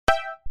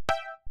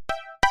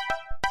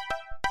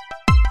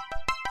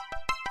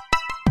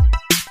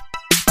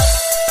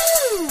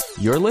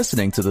You're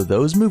listening to the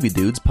Those Movie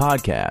Dudes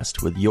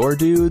podcast with your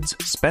dudes,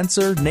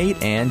 Spencer,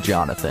 Nate, and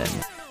Jonathan.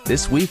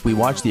 This week we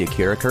watched the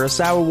Akira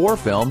Kurosawa war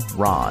film,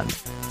 Ron,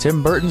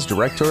 Tim Burton's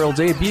directorial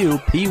debut,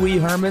 Pee Wee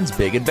Herman's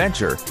Big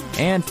Adventure,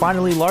 and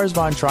finally Lars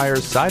von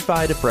Trier's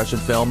sci-fi depression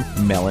film,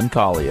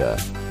 Melancholia.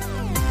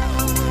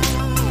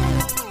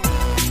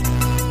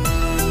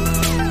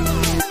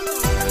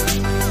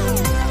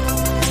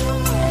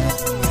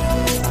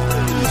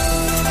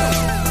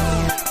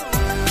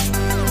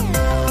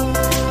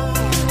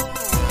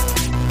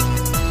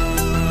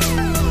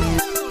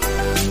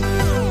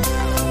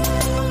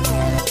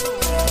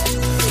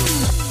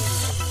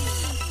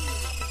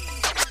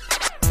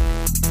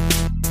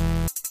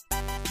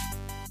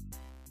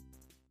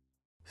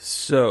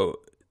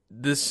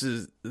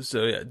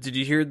 Did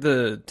you hear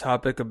the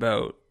topic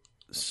about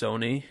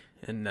Sony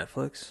and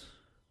Netflix?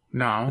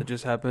 No. That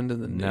just happened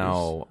in the news?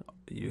 No.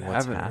 You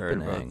What's haven't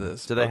happening? heard about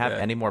this. Do they have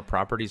any more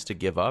properties to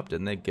give up?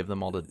 Didn't they give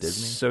them all to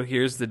Disney? So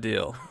here's the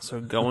deal.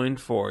 So going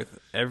forth,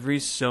 every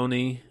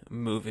Sony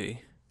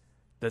movie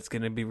that's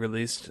going to be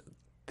released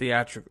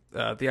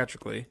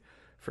theatrically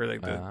for I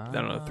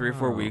don't know, 3 or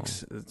 4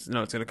 weeks. It's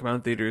going to come out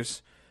in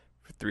theaters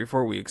for 3 or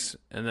 4 weeks,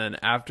 and then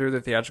after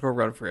the theatrical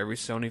run for every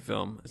Sony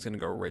film, it's going to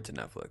go right to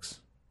Netflix.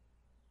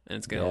 And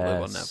it's going to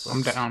live on Netflix.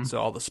 I'm down. So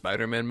all the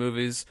Spider-Man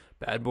movies,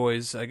 Bad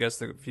Boys, I guess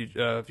the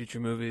future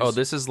movies. Oh,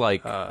 this is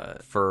like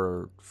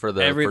for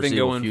the everything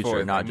going future,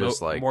 forward, not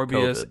just like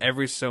Morbius, COVID.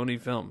 Every Sony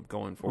film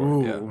going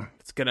forward. Ooh. Yeah.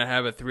 It's going to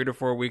have a 3 to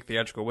 4 week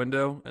theatrical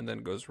window, and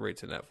then goes right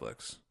to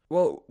Netflix.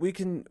 Well, we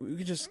can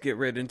just get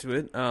right into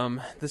it.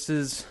 This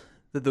is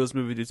the Those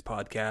Movie Dudes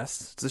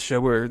podcast. It's a show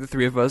where the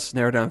three of us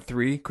narrow down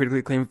 3 critically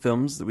acclaimed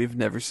films that we've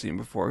never seen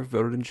before,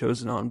 voted and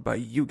chosen on by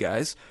you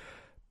guys.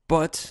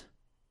 But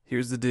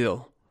here's the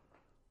deal.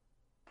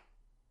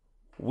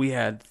 We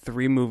had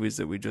 3 movies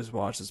that we just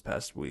watched this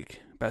past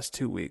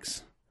 2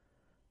 weeks.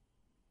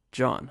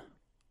 John,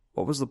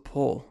 what was the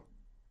poll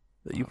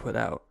that you put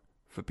out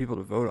for people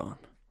to vote on?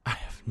 I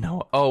have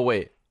no... Oh,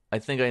 wait. I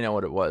think I know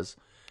what it was.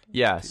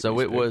 Yeah, so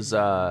it was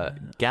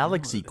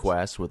Galaxy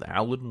Quest with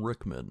Alan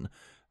Rickman.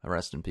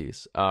 Rest in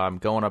peace.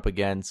 Going up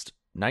against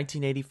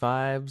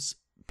 1985's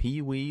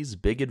Pee-wee's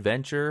Big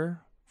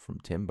Adventure from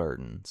Tim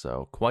Burton.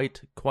 So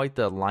quite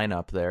the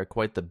lineup there.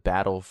 Quite the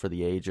battle for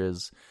the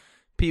ages.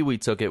 Pee-wee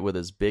took it with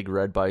his big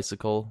red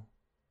bicycle.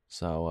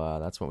 So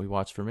that's what we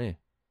watched for me.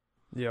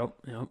 Yep,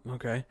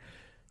 okay.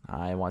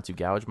 I want to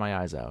gouge my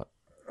eyes out.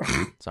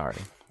 Sorry.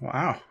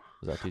 Wow.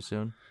 Was that too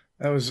soon?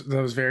 That was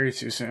very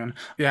too soon.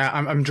 Yeah,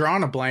 I'm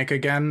drawing a blank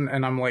again,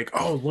 and I'm like,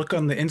 oh, look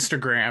on the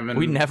Instagram. And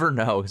We never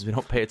know because we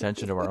don't pay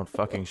attention to our own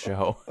fucking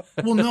show.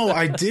 Well, no,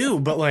 I do,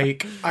 but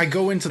like I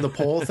go into the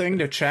poll thing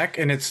to check,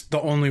 and it's the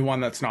only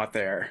one that's not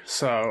there.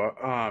 So,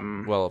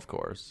 Well, of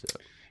course.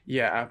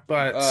 yeah,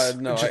 but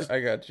no, I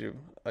got you.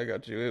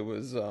 It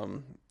was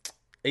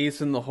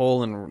Ace in the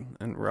Hole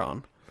and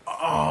Ron.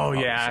 Oh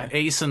yeah,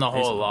 Ace in the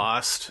Hole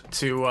lost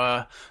to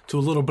a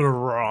little bit of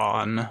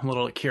Ron, a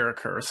little Akira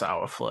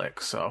Kurosawa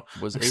flick. So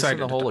Was Ace in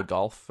the Hole a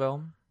golf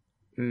film?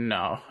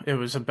 No, it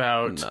was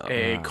about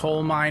a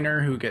coal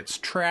miner who gets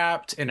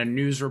trapped and a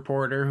news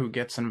reporter who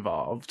gets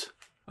involved.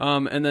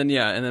 And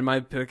then my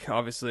pick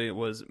obviously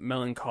was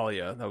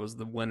Melancholia. That was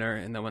the winner,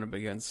 and that went up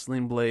against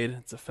Sling Blade.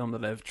 It's a film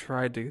that I've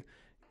tried to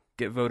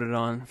get voted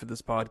on for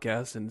this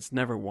podcast, and it's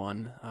never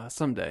won.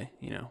 Someday,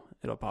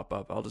 it'll pop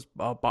up.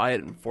 I'll buy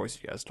it and force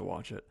you guys to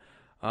watch it.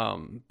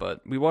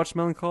 But we watched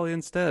Melancholia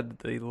instead,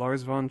 the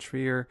Lars von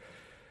Trier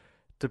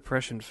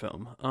depression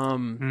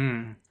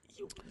film.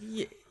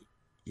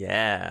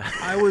 Yeah.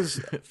 I was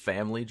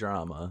family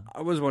drama.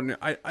 I was wondering.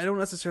 I don't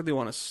necessarily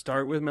want to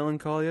start with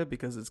Melancholia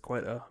because it's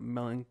quite a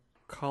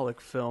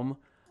melancholic film.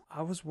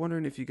 I was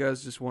wondering if you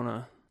guys just want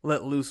to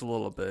let loose a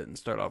little bit and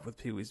start off with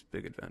Pee-wee's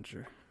Big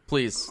Adventure.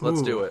 Please,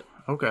 let's do it.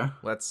 Okay.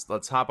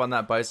 Let's hop on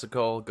that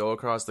bicycle, go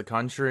across the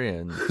country,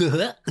 and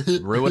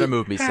ruin a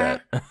movie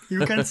set.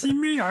 You can see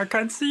me, I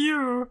can see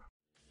you.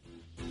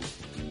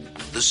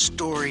 The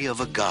story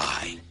of a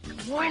guy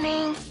Good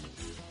morning.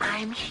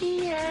 I'm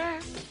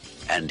here.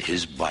 and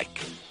his bike.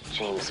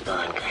 James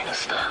Bond kind of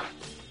stuff.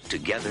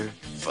 Together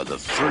for the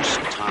first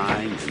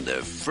time in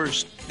their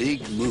first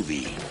big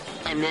movie.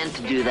 I meant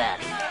to do that.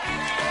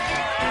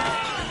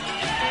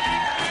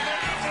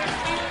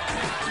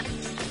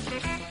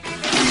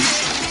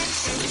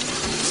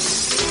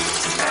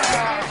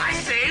 I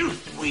say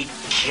we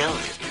kill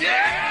it.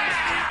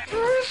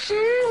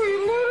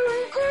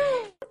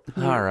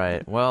 All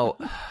right. Well,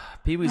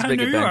 Pee-wee's Big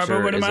knew you are, but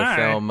Adventure what is am a I?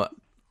 film.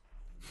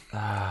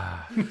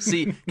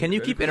 See, can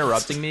you keep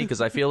interrupting me?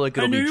 Because I feel like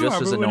it'll knew be you just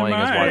are, as but what am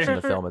annoying as I? watching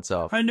the film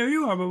itself. I know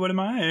you are, but what am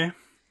I?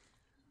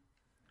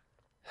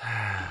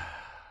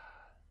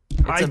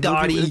 It's a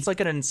movie, it's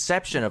like an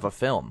inception of a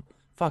film.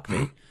 Fuck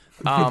me.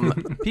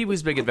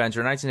 Pee-wee's Big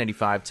Adventure,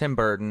 1985. Tim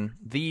Burton,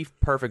 the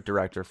perfect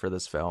director for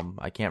this film.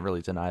 I can't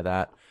really deny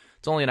that.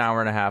 It's only an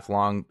hour and a half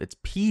long. It's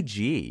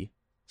PG,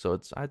 So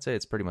I'd say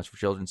it's pretty much for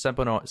children.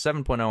 7.0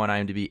 on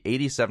IMDb,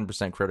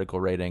 87% critical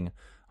rating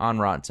on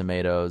Rotten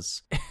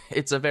Tomatoes.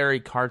 It's a very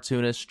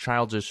cartoonish,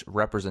 childish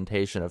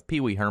representation of Pee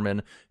Wee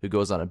Herman, who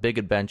goes on a big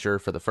adventure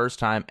for the first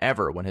time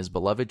ever when his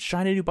beloved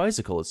shiny new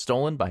bicycle is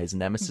stolen by his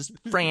nemesis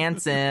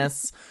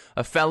Francis,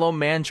 a fellow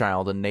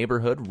man-child and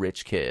neighborhood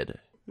rich kid.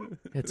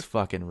 It's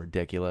fucking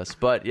ridiculous.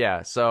 But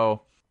yeah,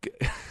 so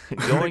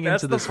going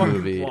into this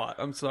movie, plot.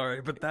 I'm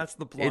sorry, but that's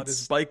the plot.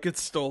 His bike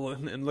gets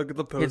stolen, and look at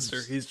the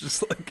poster. He's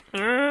just like,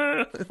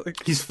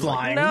 he's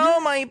flying. No,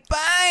 my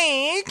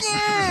bike.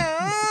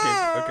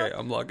 Okay,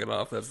 I'm logging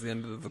off. That's the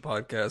end of the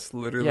podcast.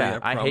 Literally, Yeah,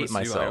 I hate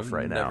myself I'm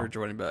right now. Never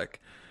joining back.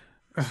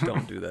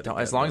 Don't do that.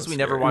 As long as we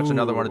never watch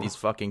another one of these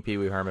fucking Pee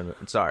Wee Herman.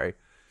 Sorry.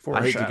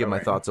 I hate to give my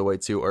thoughts away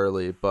too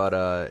early,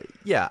 but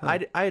yeah,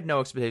 I had no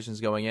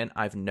expectations going in.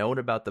 I've known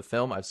about the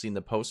film. I've seen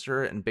the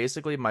poster, and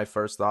basically my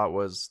first thought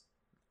was,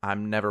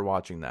 I'm never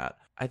watching that.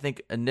 I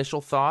think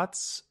initial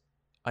thoughts,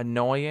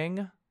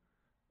 annoying,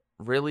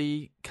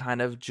 really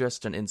kind of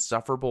just an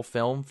insufferable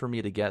film for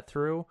me to get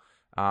through.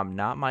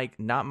 Not my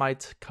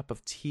cup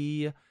of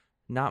tea,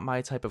 not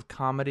my type of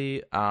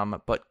comedy,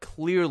 but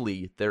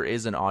clearly there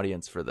is an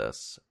audience for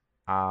this.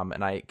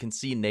 And I can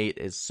see Nate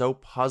is so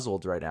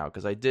puzzled right now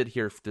because I did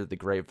hear through the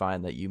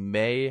grapevine that you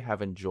may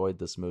have enjoyed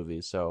this movie.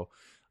 So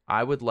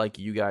I would like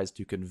you guys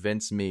to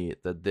convince me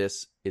that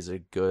this is a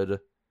good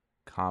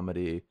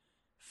comedy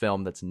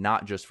film that's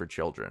not just for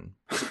children.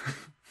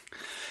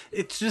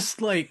 It's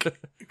just like,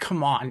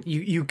 come on,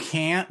 you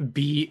can't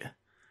beat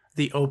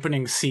the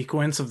opening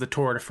sequence of the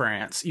Tour de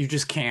France. You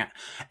just can't.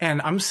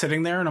 And I'm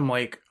sitting there and I'm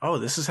like, oh,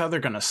 this is how they're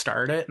gonna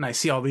start it. And I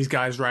see all these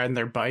guys riding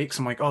their bikes.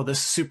 I'm like, oh, this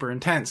is super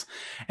intense.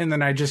 And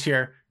then I just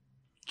hear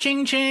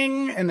ching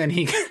ching, and then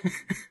he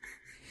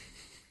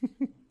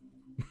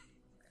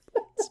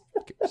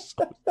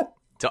So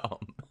dumb.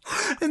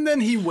 and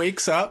then he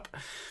wakes up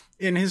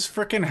in his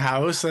freaking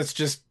house that's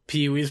just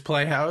Pee-wee's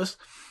Playhouse.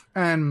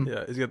 And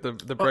yeah, he's got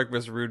the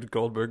breakfast Rube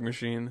Goldberg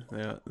machine.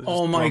 Yeah.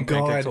 Oh my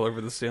God. All over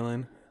the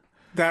ceiling.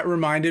 that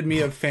reminded me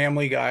of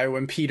Family Guy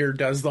when Peter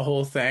does the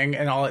whole thing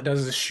and all it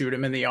does is shoot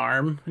him in the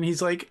arm. And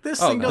he's like, this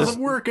thing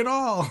doesn't work at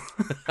all.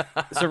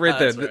 So right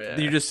there, Right, yeah.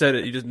 you just said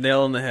it. You just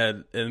nail on the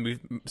head. And we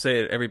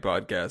say it every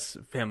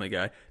podcast, Family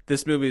Guy.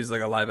 This movie is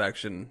like a live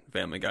action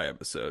Family Guy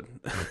episode.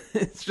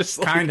 It's just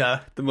like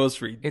Kinda. the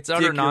most ridiculous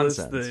utter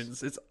nonsense.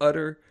 things. It's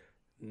utter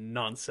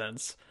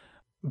nonsense.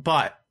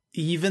 But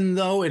even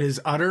though it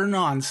is utter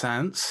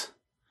nonsense,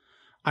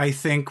 I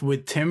think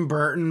with Tim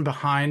Burton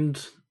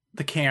behind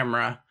the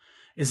camera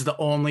is the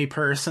only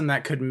person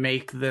that could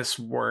make this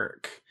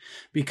work,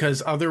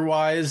 because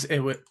otherwise it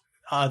would,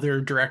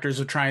 other directors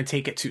would try and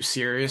take it too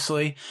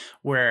seriously,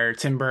 where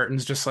Tim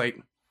Burton's just like,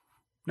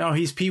 no,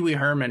 he's Pee Wee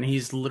Herman.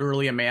 He's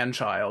literally a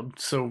man-child.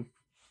 So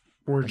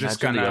we're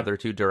just Imagine gonna. the other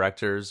two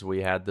directors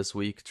we had this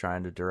week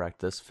trying to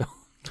direct this film.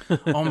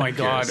 Oh my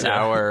God!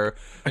 Sour.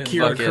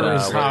 Akira fucking,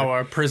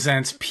 Kurosawa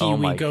presents Pee Wee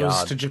my Goes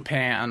God. to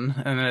Japan,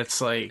 and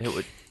it's like It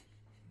would.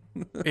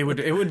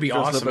 it would be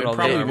Dressed awesome. up in all It the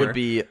probably It armor. would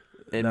be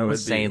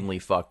insanely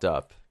fucked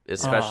up,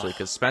 especially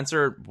because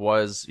Spencer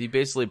he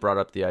basically brought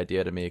up the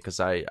idea to me because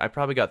I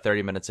probably got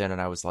 30 minutes in and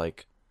I was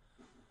like,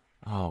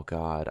 oh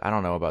God, I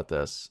don't know about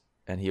this.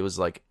 And he was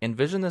like,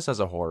 envision this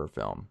as a horror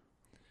film.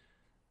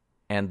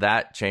 And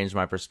that changed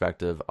my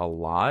perspective a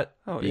lot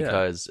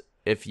because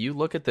if you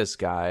look at this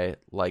guy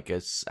like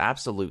an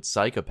absolute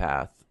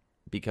psychopath,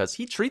 because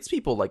he treats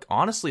people like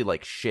honestly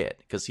like shit,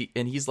 because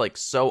he's like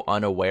so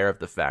unaware of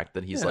the fact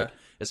that he's like,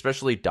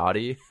 especially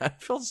Dottie. I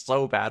feel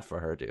so bad for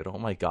her, dude. Oh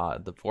my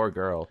God, the poor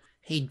girl.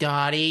 Hey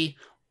Dottie,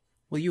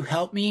 will you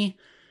help me?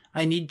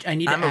 I need I'm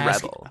to a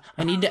ask. rebel.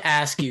 I need to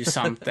ask you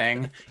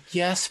something.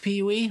 Yes,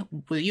 Pee Wee.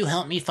 Will you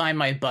help me find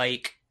my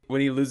bike? When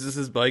he loses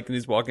his bike and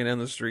he's walking down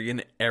the street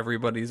and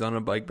everybody's on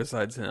a bike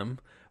besides him.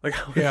 Like,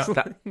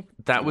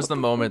 That was the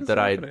moment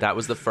that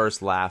was the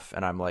first laugh,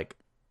 and I'm like,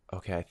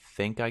 okay, I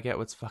think I get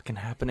what's fucking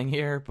happening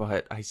here,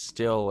 but I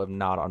still am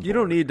not on board. you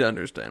don't need to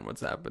understand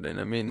what's happening.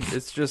 I mean,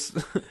 it's just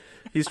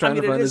he's trying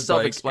mean, to it find is his bike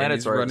and he's self-explanatory.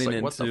 It's running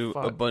like, what the into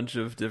a fuck? bunch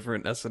of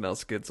different SNL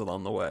skits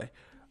along the way.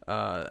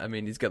 I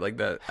mean, he's got like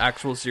that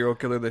actual serial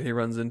killer that he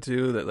runs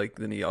into that like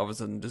then he all of a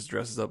sudden just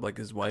dresses up like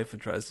his wife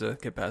and tries to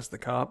get past the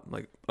cop.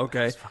 Like,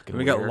 okay. fucking And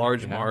we got weird,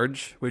 Large yeah.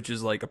 Marge, which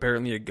is like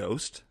apparently a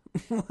ghost.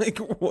 Like,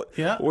 what?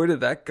 Yeah. Where did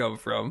that come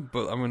from?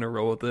 But I'm gonna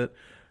roll with it.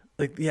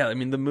 Like, yeah, I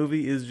mean, the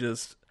movie is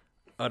just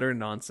utter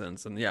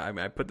nonsense. And yeah, I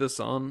mean, I put this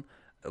on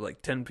at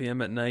like 10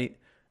 p.m. at night.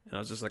 And I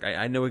was just like,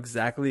 I know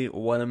exactly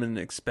what I'm going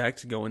to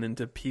expect going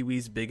into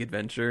Pee-wee's Big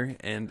Adventure.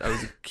 And I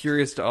was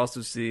curious to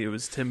also see it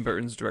was Tim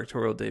Burton's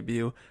directorial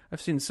debut.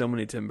 I've seen so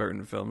many Tim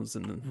Burton films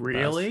in the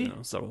Really?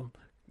 past, several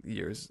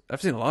years.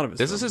 I've seen a lot of his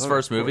This films. is his Oh,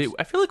 first of course. movie.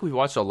 I feel like we've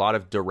watched a lot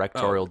of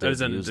directorial That was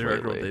debuts a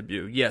directorial lately.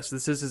 debut. Yes,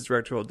 this is his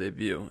directorial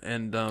debut.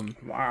 And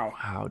Wow.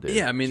 Wow, dude.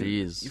 yeah, I mean,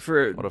 Jeez.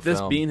 for What a this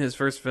film. being his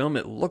first film,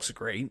 it looks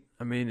great.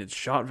 I mean, it's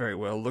shot very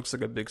well. It looks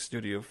like a big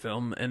studio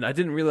film. And I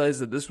didn't realize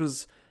that this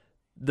was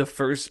the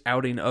first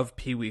outing of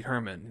Pee Wee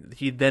Herman.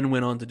 He then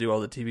went on to do all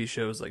the TV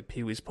shows like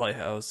Pee Wee's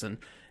Playhouse and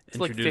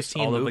like introduced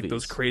 15 all of movies. like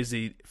those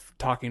crazy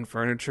talking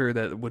furniture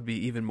that would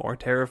be even more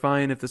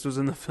terrifying if this was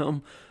in the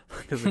film,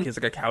 because the kid's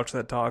like a couch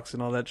that talks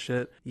and all that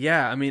shit.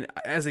 Yeah, I mean,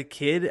 as a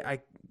kid,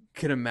 I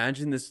could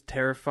imagine this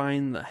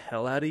terrifying the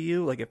hell out of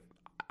you. Like, if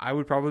I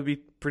would probably be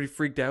pretty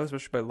freaked out,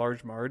 especially by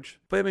Large Marge.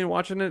 But I mean,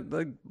 watching it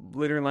like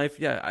later in life,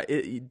 yeah,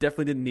 it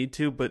definitely didn't need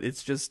to, but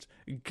it's just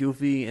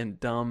goofy and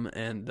dumb,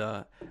 and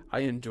I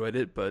enjoyed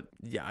it. But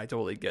yeah, I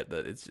totally get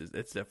that it's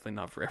definitely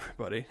not for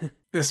everybody.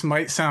 This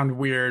might sound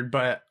weird,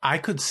 but I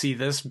could see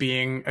this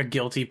being a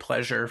guilty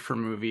pleasure for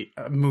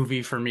a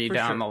movie for me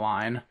down the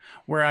line,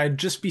 where I'd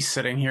just be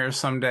sitting here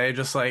someday,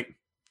 just like,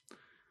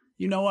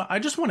 you know what? I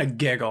just want to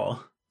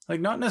giggle,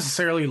 like not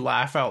necessarily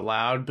laugh out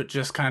loud, but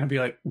just kind of be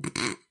like.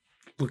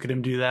 Look at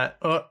him do that.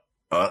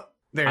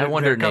 There, I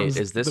wonder, there Nate,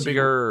 is this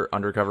your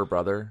undercover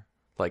brother?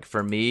 Like,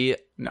 for me,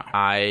 no.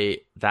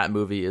 That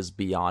movie is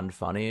beyond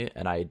funny,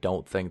 and I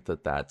don't think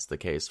that that's the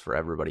case for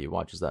everybody who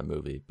watches that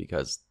movie,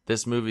 because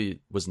this movie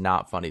was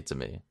not funny to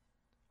me.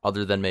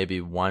 Other than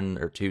maybe 1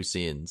 or 2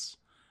 scenes,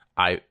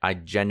 I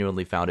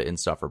genuinely found it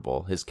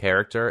insufferable. His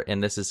character,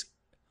 and this is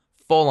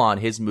full on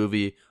his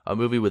movie, a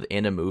movie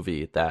within a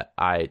movie, that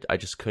I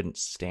just couldn't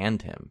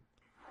stand him.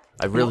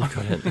 I really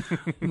couldn't.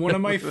 One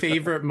of my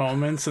favorite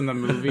moments in the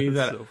movie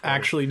that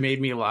actually made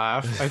me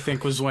laugh, I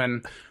think, was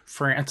when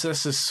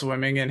Francis is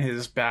swimming in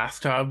his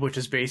bathtub, which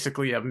is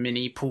basically a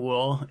mini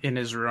pool in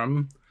his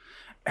room.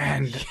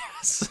 And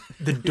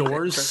the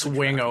doors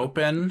swing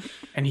open,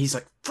 and he's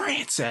like,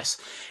 Francis!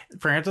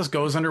 Francis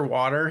goes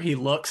underwater, he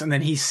looks, and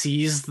then he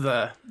sees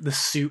the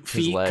suit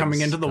feet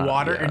coming into the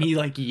water, and he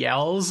like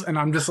yells, and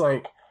I'm just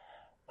like,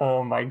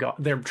 oh my god,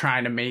 they're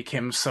trying to make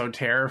him so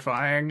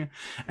terrifying.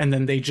 And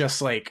then they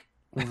just like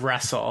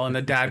wrestle, and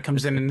the dad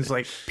comes in and is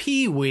like,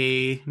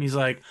 Pee-wee, and he's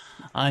like,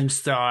 I'm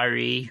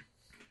sorry.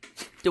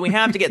 Do we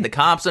have to get the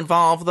cops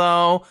involved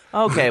though?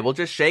 Okay, we'll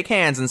just shake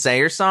hands and say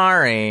you're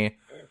sorry.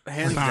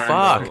 Hands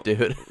Fuck,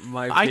 dude.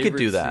 My I could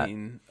do favorite that.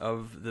 scene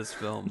of this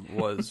film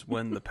was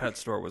when the pet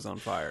store was on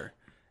fire,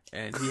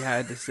 and he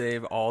had to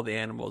save all the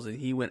animals, and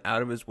he went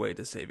out of his way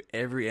to save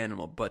every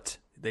animal, but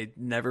they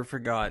never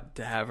forgot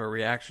to have a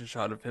reaction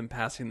shot of him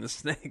passing the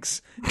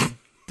snakes,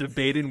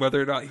 debating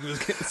whether or not he was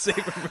going to save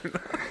them or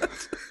not.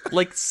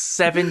 Like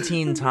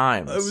 17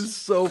 times. It was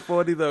so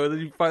funny, though. And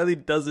then he finally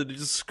does it. He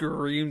just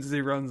screams as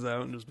he runs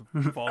out and just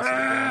falls to the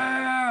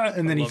ground.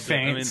 And then he I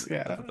faints. mean,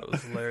 I thought that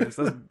was hilarious.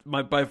 That's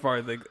by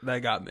far, that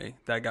got me.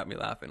 That got me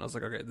laughing. I was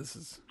like, okay, this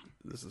is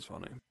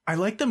funny. I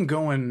like them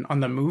going on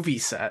the movie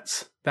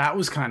sets. That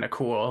was kind of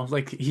cool.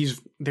 Like he's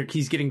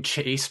getting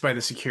chased by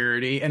the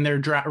security, and they're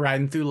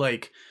riding through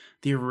like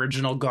the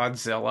original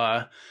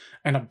Godzilla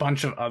and a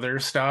bunch of other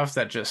stuff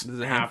that just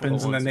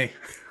happens, and then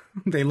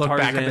they look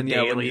back at the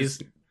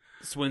dailies.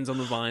 Swings on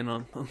the vine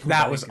on the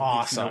that was bike.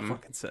 awesome. No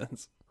fucking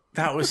sense.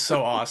 That was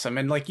so awesome,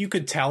 and like you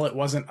could tell it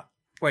wasn't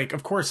like.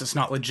 Of course, it's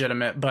not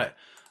legitimate, but.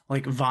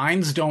 Like,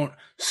 vines don't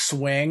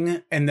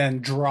swing and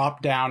then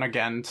drop down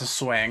again to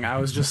swing. I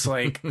was just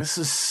like, this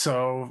is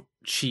so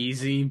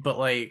cheesy, but,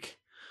 like,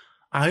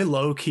 I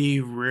low-key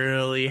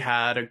really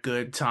had a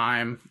good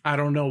time. I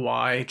don't know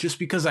why. Just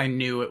because I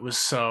knew it was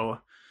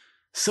so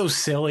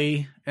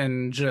silly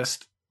and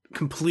just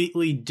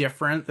completely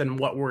different than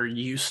what we're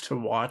used to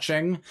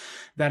watching,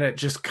 that it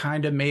just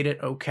kind of made it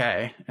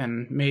okay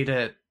and made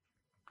it...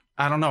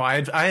 I don't know.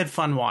 I had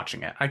fun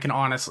watching it. I can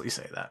honestly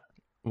say that.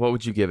 What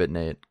would you give it,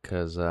 Nate?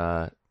 Because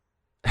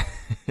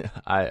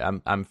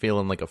I'm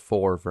feeling like a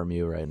 4 from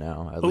you right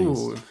now. At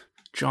least.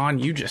 John,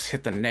 you just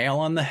hit the nail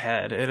on the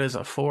head. It is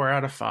a 4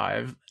 out of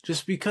 5.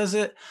 Just because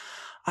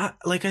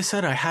like I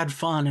said, I had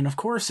fun, and of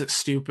course it's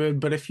stupid.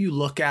 But if you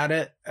look at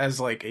it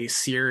as like a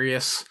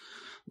serious,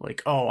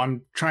 like, oh,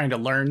 I'm trying to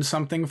learn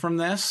something from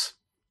this,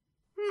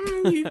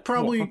 you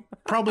probably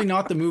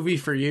not the movie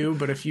for you.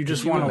 But if you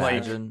just want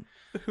to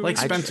like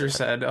Spencer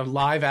said, a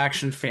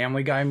live-action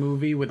Family Guy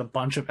movie with a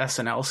bunch of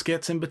SNL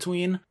skits in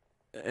between.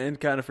 And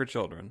kind of for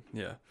children,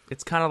 yeah.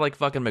 It's kind of like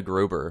fucking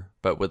MacGruber,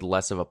 but with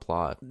less of a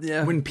plot.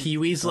 Yeah. When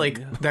Pee-wee's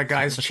that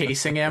guy's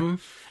chasing him,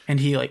 and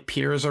he like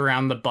peers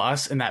around the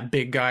bus, and that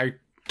big guy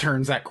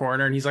turns that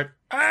corner, and he's like,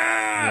 ah!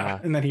 Yeah.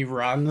 And then he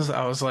runs.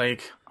 I was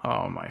like,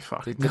 oh my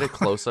fuck. They did a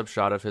close-up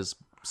shot of his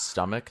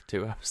stomach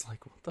too. I was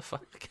like, what the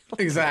fuck?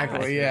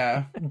 Exactly,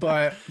 yeah.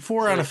 But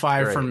 4 out of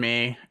 5 for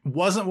me.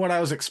 Wasn't what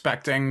I was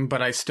expecting,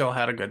 but I still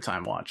had a good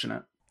time watching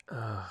it.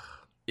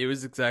 It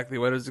was exactly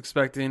what I was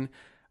expecting.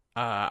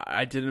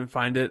 I didn't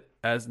find it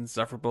as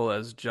insufferable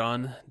as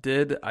John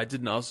did. I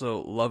didn't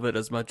also love it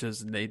as much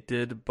as Nate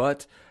did,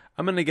 but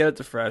I'm going to get it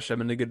to fresh.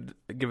 I'm going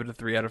to give it a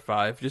 3 out of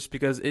 5 just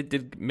because it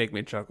did make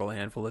me chuckle a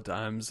handful of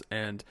times,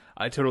 and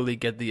I totally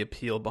get the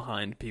appeal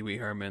behind Pee-wee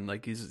Herman.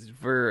 Like, he's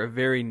for a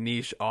very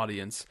niche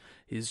audience.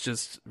 He's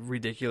just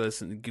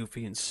ridiculous and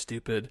goofy and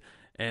stupid.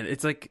 And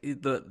it's like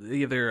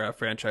the other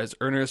franchise,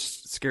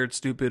 Ernest Scared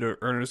Stupid or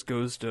Ernest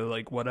Goes to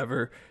like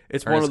whatever.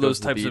 It's one of those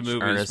types of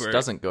movies. Ernest where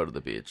doesn't go to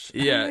the beach.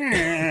 Yeah,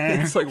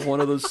 it's like one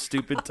of those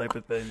stupid type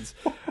of things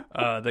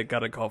that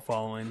got a cult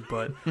following.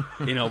 But,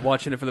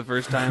 watching it for the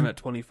first time at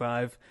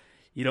 25,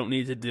 you don't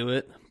need to do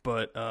it,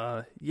 but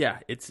yeah,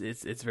 it's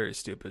very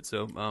stupid.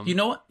 So You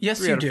know what? Yes,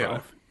 3 you out of do.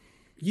 5.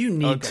 You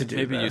need Okay, to do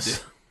maybe this. you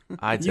do.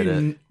 I did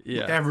it.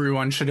 Yeah.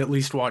 Everyone should at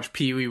least watch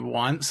Pee-wee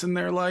once in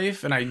their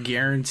life, and I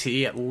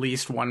guarantee at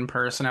least one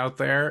person out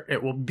there,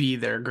 it will be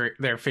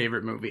their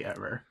favorite movie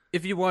ever.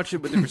 If you watch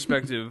it with the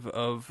perspective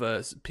of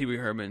Pee Wee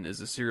Herman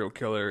is a serial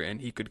killer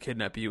and he could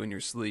kidnap you in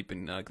your sleep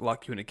and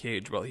lock you in a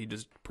cage while he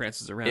just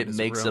prances around It his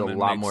makes it a room and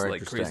lot makes, more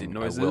like, crazy interesting,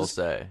 noises. I will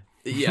say.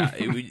 Yeah,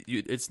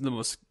 it's the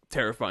most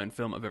terrifying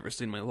film I've ever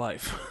seen in my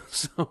life.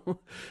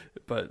 So,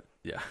 but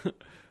yeah.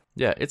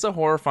 Yeah, it's a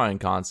horrifying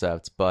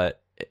concept,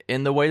 but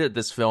in the way that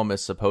this film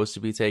is supposed to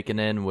be taken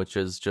in, which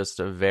is just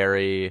a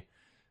very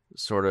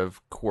sort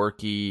of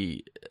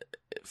quirky,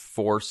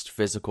 forced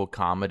physical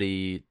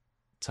comedy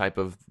type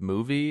of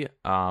movie,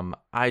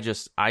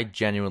 I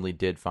genuinely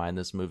did find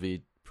this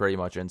movie pretty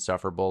much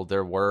insufferable.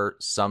 There were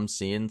some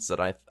scenes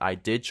that I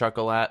did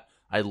chuckle at.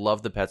 I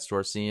love the pet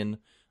store scene.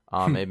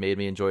 It made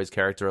me enjoy his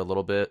character a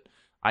little bit.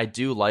 I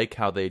do like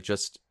how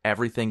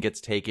everything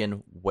gets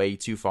taken way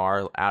too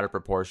far, out of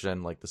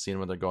proportion, like the scene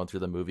when they're going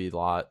through the movie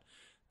lot.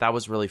 That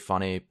was really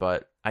funny,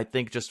 but I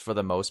think just for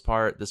the most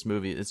part, this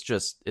movie,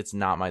 it's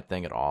not my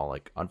thing at all.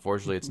 Like,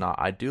 unfortunately, it's not.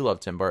 I do love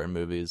Tim Burton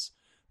movies.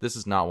 This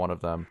is not one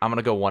of them. I'm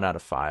gonna go 1 out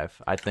of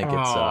 5. I think it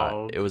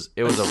was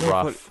a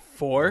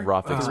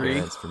rough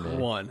experience for me.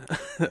 1.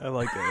 I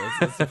like it.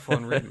 That's a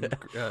fun rating.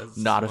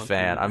 Not a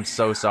fan. I'm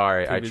so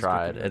sorry. I Previous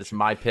tried. good It's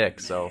my pick,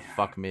 so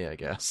fuck me, I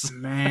guess.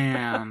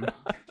 Man.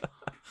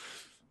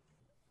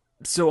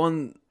 So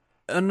on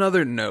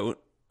another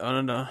note,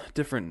 on a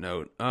different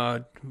note,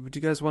 would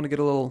you guys want to get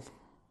a little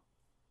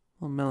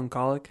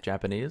melancholic?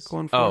 Japanese?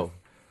 Going for Oh,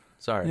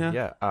 sorry. Yeah.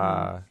 Yeah.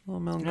 A little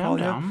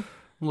melancholia. Down.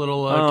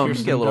 Little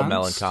Just get a little Dunst.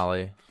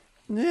 melancholy.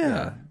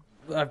 Yeah.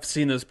 I've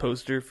seen this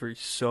poster for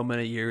so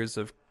many years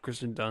of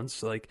Kristen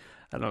Dunst, like,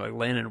 I don't know, like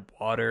laying in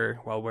water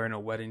while wearing a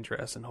wedding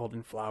dress and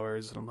holding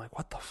flowers. And I'm like,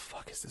 what the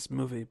fuck is this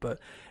movie? But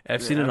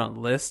I've seen it on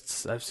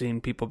lists. I've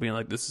seen people being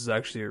like, this is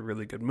actually a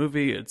really good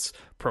movie. It's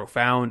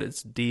profound.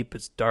 It's deep.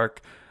 It's dark.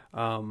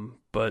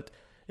 But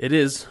it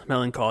is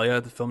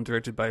Melancholia, the film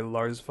directed by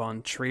Lars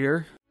von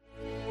Trier.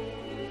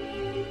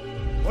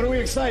 What are we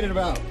excited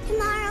about?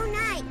 Tomorrow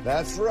night.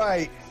 That's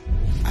right.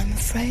 I'm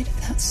afraid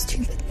of that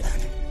stupid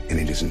planet. And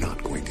it is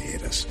not going to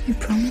hit us. You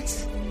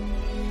promise?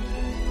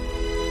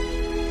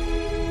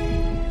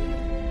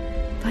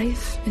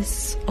 Life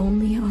is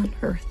only on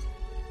Earth.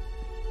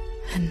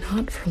 And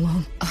not for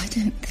long. I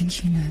don't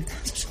think you know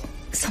that at all.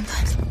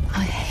 Sometimes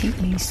I hate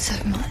you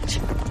so much.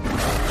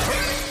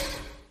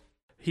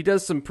 He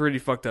does some pretty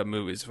fucked up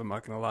movies, if I'm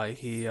not going to lie.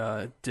 He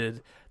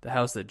did The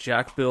House That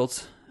Jack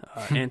Built,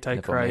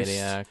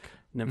 Antichrist.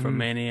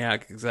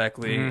 Nymphomaniac,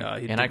 exactly. He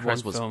did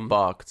Antichrist one was film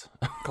fucked.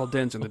 called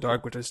Dance in the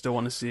Dark, which I still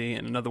want to see,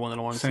 and another one that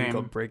I want to see Same.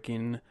 called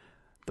Breaking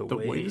the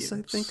Waves, I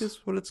Waves. think is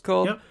what it's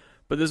called. Yep.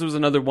 But this was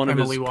another one of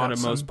Emily his kind of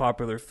Watson. most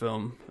popular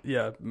film.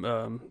 Yeah,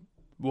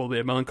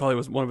 Melancholia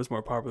was one of his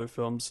more popular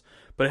films,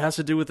 but it has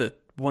to do with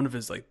one of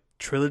his like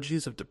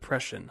trilogies of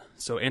depression.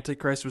 So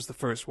Antichrist was the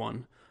first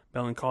one,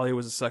 Melancholia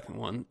was the second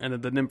one, and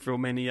then the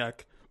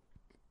Nymphomaniac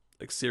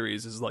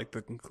series is like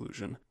the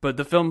conclusion. But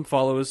the film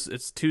follows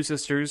its two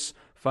sisters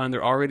find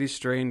their already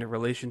strained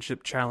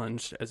relationship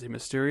challenged as a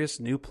mysterious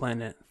new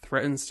planet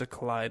threatens to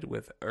collide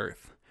with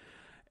Earth.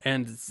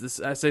 And this,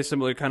 I say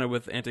similar kind of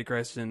with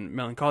Antichrist and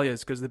Melancholia,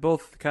 is because they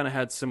both kind of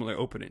had similar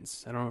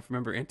openings. I don't know if you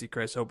remember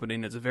Antichrist's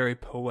opening. It's a very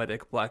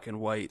poetic black and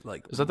white,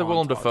 like, Is that the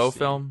Willem montage Dafoe scene.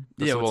 film?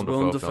 That's Yeah, the it's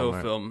Willem Dafoe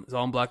right? film. It's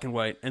all in black and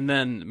white. And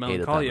then that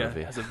Melancholia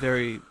movie. has a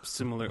very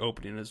similar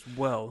opening as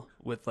well,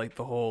 with like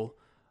the whole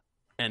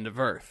end of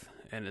Earth.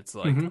 And it's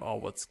like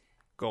all what's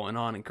going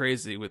on and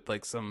crazy with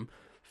like some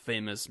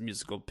famous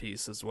musical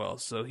piece as well.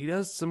 So he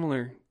has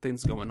similar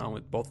things going on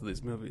with both of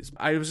these movies.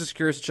 I was just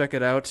curious to check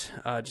it out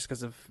just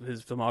because of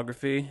his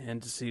filmography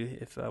and to see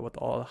if what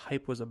all the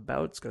hype was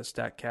about. It's got a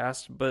stacked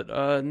cast.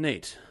 But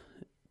Nate,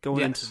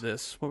 going into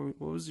this, what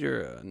was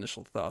your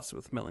initial thoughts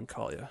with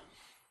Melancholia?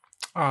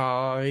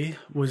 I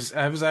was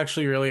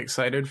actually really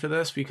excited for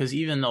this because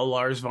even though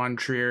Lars von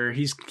Trier,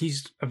 he's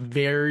a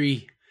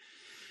very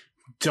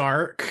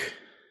dark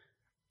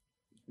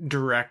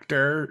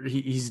director.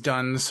 He's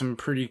done some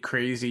pretty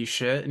crazy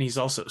shit, and he's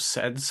also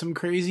said some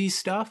crazy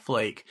stuff.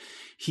 Like,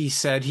 he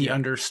said he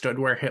understood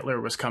where Hitler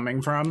was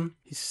coming from.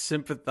 He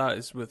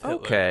sympathized with Hitler.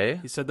 Okay.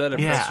 He said that at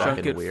Yeah. press junket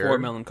Fucking for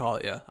weird.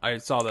 Melancholia. I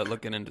saw that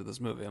looking into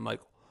this movie. I'm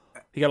like,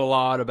 he got a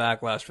lot of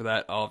backlash for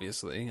that,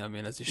 obviously. I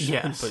mean, as he should.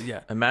 Yes. But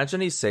yeah. Imagine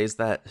he says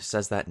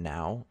that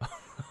now.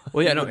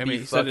 Well, yeah, He no, would I be mean,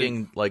 he said it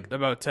fucking like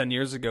about 10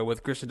 years ago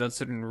with Kristen Dunst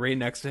sitting right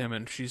next to him,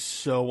 and she's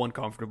so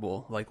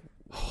uncomfortable. Like,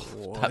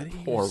 what that are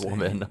you poor saying?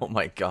 woman. Oh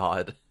my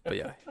god. But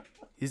yeah,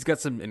 he's got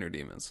some inner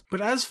demons. But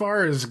as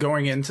far as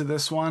going into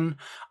this one,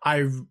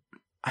 I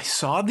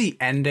saw the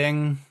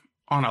ending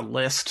on a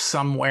list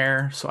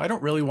somewhere, so I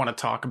don't really want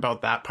to talk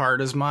about that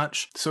part as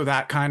much. So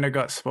that kind of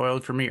got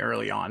spoiled for me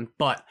early on.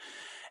 But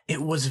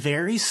it was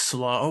very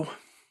slow.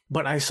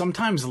 but I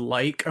sometimes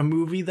like a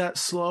movie that's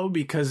slow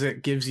because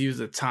it gives you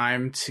the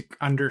time to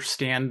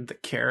understand the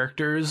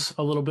characters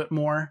a little bit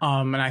more.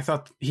 And I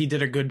thought he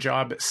did a good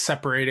job at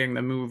separating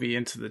the movie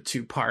into the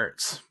two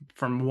parts,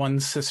 from one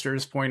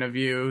sister's point of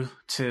view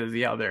to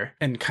the other,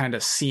 and kind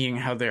of seeing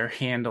how they're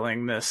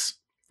handling this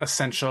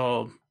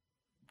essential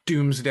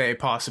doomsday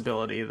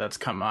possibility that's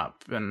come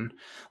up. And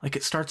like,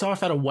 it starts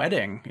off at a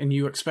wedding, and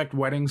you expect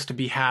weddings to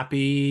be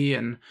happy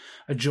and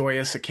a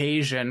joyous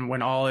occasion,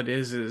 when all it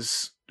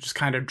is just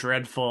kind of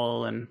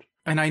dreadful. And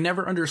I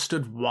never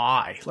understood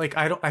why. Like,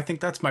 I think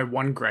that's my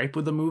one gripe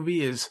with the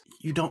movie, is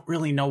you don't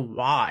really know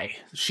why.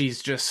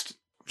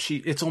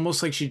 It's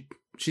almost like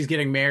she's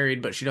getting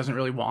married, but she doesn't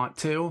really want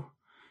to,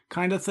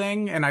 kind of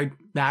thing. And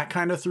that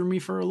kind of threw me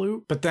for a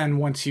loop. But then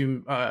once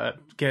you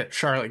get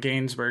Charlotte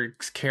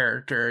Gainsbourg's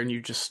character, and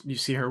you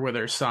see her with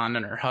her son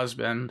and her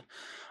husband,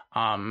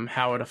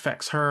 how it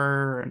affects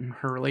her and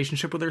her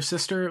relationship with her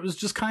sister, it was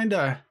just kind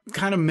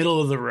of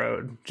middle of the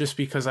road, just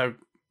because I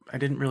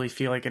didn't really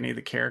feel like any of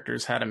the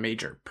characters had a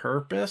major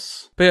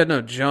purpose. But yeah,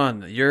 no,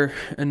 John, your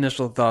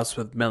initial thoughts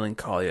with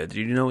Melancholia. Did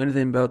you know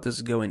anything about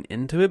this going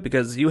into it?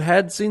 Because you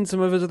had seen some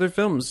of his other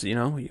films, you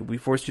know? We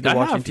forced you to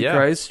watch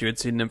Antichrist. You had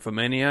seen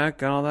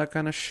Nymphomaniac and all that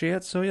kind of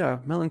shit. So yeah,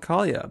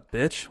 Melancholia,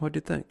 bitch. What'd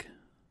you think?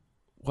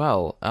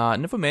 Well,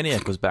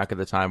 Nymphomaniac was back at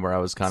the time where I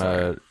was kind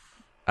of...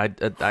 I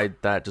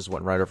that just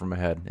went right over my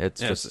head.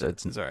 It's all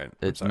right.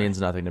 It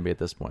means nothing to me at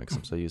this point because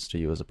I'm so used to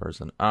you as a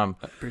person. I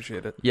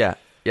appreciate it.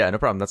 Yeah, no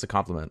problem. That's a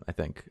compliment, I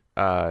think.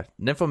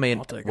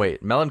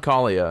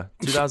 Melancholia,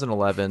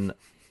 2011.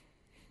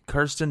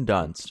 Kirsten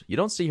Dunst. You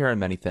don't see her in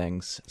many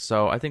things,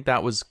 so I think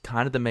that was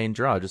kind of the main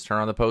draw. Just her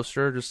on the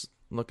poster, just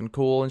looking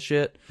cool and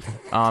shit.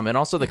 And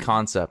also the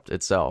concept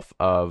itself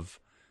of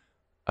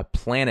a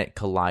planet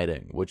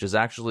colliding, which is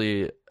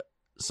actually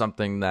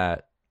something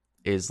that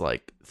is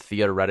like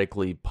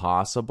theoretically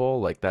possible.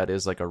 Like, that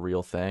is like a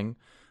real thing.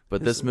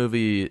 But this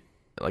movie,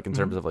 like in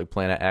terms of like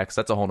Planet X,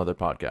 that's a whole nother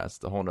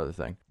podcast, a whole nother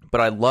thing. But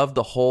I love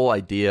the whole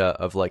idea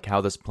of like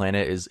how this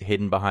planet is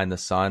hidden behind the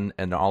sun,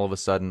 and all of a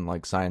sudden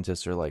like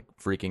scientists are like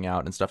freaking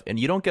out and stuff. And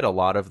you don't get a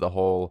lot of the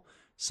whole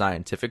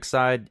scientific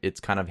side. It's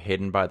kind of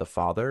hidden by the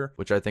father,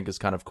 which I think is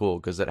kind of cool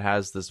because it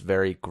has this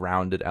very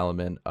grounded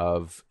element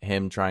of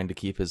him trying to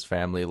keep his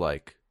family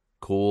like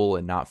cool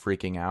and not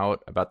freaking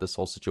out about this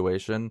whole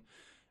situation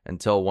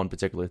until one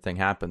particular thing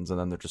happens, and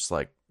then they're just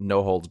like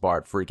no holds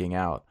barred freaking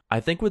out. I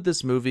think with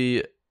this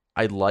movie,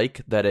 I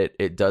like that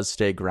it does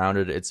stay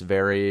grounded. It's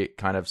very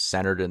kind of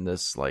centered in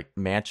this like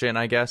mansion,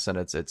 I guess, and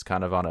it's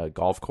kind of on a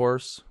golf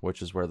course,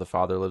 which is where the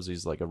father lives.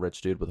 He's like a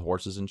rich dude with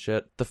horses and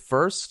shit. The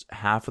first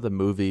half of the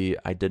movie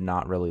I did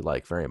not really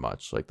like very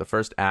much. Like the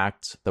first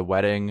act, the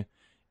wedding,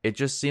 it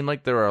just seemed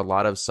like there were a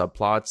lot of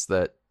subplots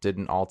that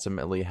didn't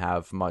ultimately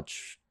have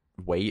much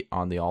weight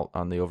on the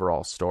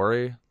overall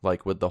story.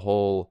 Like with the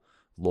whole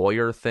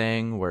lawyer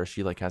thing where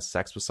she like has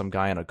sex with some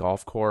guy on a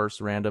golf course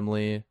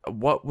randomly.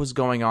 What was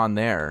going on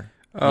there?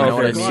 You know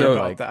what I mean?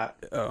 About that,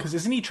 because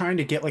isn't he trying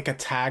to get like a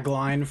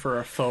tagline for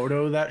a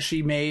photo that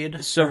she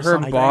made? So her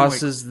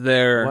boss is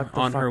there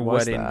on her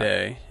wedding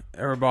day.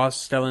 Her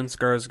boss, Stellan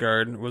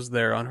Skarsgård, was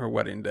there on her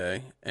wedding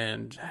day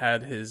and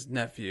had his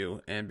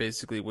nephew, and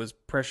basically was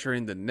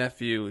pressuring the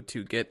nephew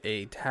to get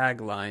a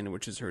tagline,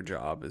 which is her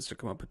job, is to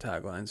come up with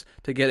taglines,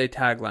 to get a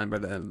tagline by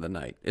the end of the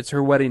night. It's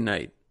her wedding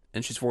night,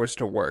 and she's forced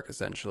to work,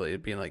 essentially,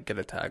 being like, get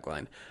a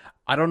tagline.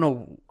 I don't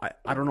know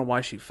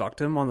why she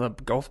fucked him on the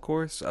golf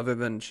course, other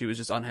than she was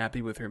just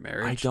unhappy with her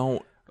marriage.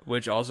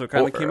 Which also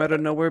kind of came out of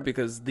nowhere,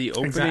 because the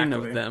opening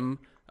of them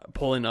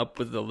pulling up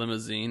with the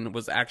limousine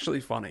was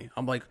actually funny.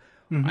 I'm like,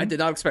 I did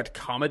not expect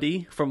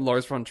comedy from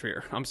Lars von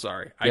Trier. I'm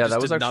sorry. That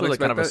was actually like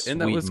kind of a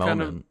sweet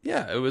moment.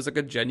 It was like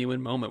a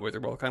genuine moment where they're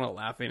both kind of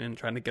laughing and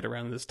trying to get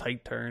around this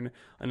tight turn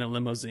in a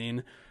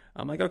limousine.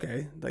 I'm like,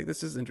 okay, like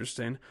this is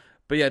interesting.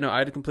 But yeah, no,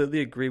 I'd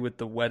completely agree with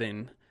the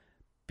wedding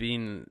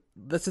being...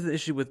 That's the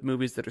issue with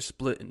movies that are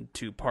split in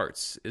two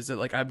parts, is that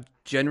like I'm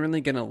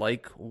generally going to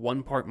like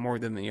one part more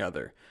than the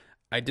other.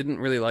 I didn't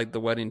really like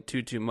the wedding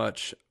too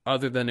much,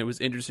 other than it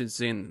was interesting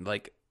seeing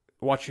like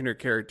watching her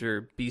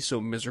character be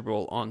so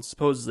miserable on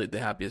supposedly the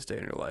happiest day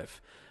in her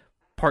life.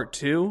 Part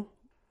 2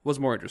 was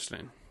more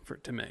interesting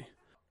to me.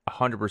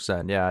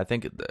 100%. Yeah, I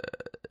think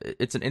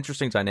it's an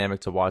interesting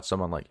dynamic to watch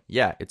someone like,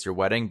 yeah, it's your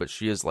wedding, but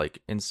she is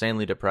like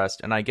insanely depressed.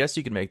 And I guess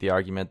you could make the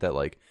argument that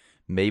like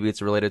maybe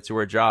it's related to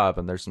her job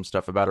and there's some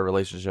stuff about her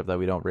relationship that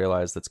we don't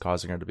realize that's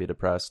causing her to be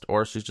depressed,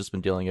 or she's just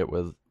been dealing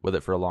with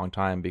it for a long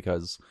time.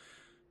 Because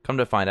come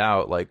to find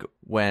out, like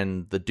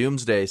when the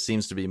doomsday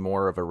seems to be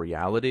more of a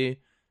reality,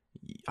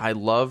 I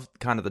love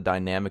kind of the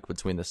dynamic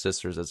between the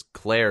sisters as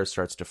Claire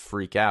starts to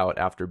freak out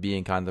after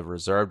being kind of the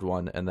reserved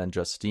one, and then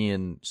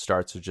Justine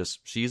starts to just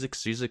she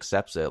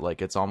accepts it.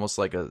 Like it's almost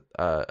like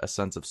a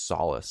sense of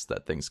solace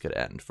that things could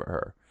end for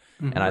her.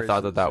 And I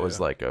thought that was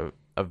like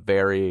a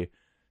very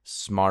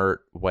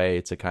smart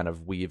way to kind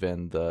of weave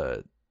in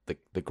the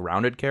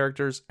grounded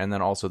characters, and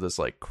then also this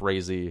like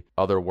crazy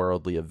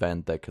otherworldly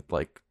event that could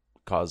like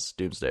cause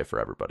doomsday for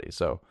everybody.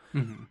 So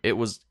it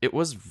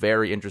was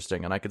very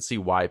interesting, and I could see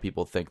why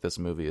people think this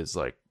movie is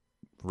like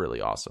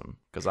really awesome,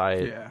 because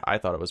I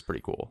thought it was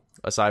pretty cool.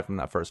 Aside from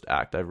that first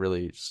act, I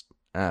really just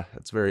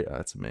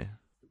it's me.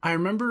 I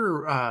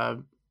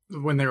remember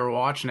when they were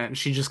watching it, and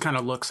she just kind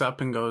of looks up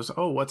and goes,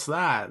 "Oh, what's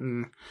that?"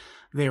 And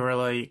they were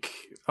like,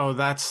 "Oh,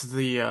 that's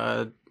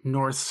the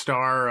North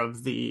Star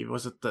of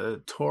was it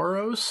the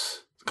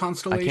Tauros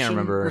constellation?" I can't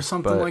remember, or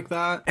something but like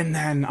that. And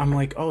then I'm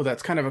like, "Oh,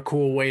 that's kind of a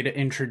cool way to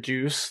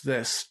introduce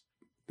this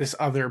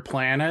other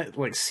planet,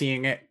 like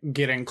seeing it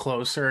getting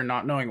closer and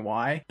not knowing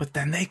why." But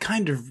then they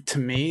kind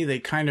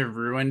of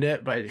ruined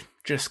it by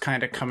just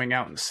kind of coming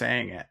out and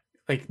saying it.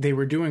 Like, they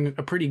were doing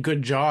a pretty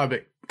good job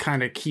at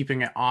kind of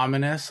keeping it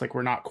ominous, like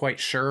we're not quite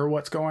sure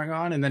what's going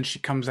on, and then she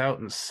comes out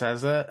and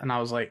says it, and I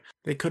was like,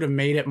 they could have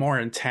made it more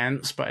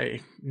intense by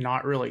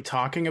not really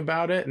talking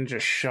about it and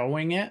just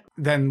showing it.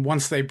 Then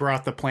once they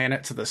brought the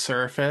planet to the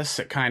surface,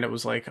 it kind of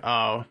was like,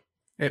 oh,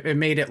 it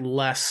made it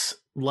less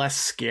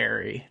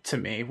scary to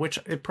me, which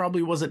it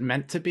probably wasn't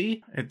meant to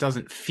be. It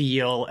doesn't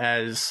feel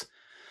as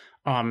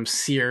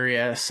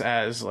serious,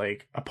 as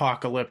like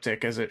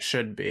apocalyptic as it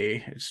should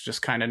be. It's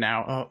just kind of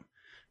now, oh,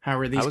 how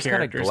are these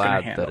characters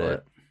going to handle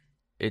it?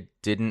 It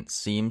didn't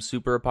seem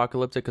super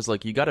apocalyptic, because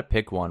like you got to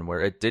pick one where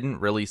it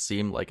didn't really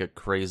seem like a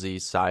crazy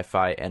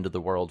sci-fi end of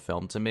the world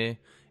film to me.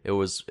 It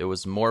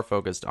was more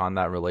focused on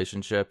that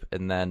relationship,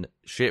 and then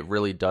shit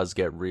really does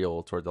get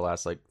real toward the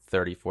last like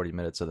 30-40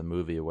 minutes of the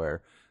movie,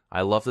 where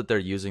I love that they're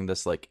using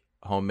this like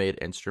homemade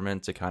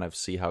instrument to kind of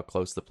see how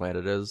close the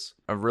planet is.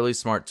 A really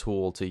smart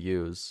tool to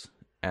use.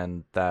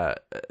 And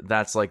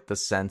that's like the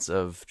sense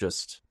of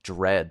just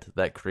dread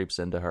that creeps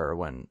into her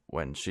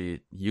when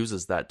she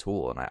uses that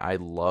tool. And I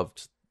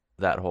loved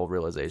that whole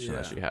realization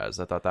that she has.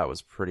 I thought that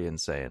was pretty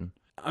insane.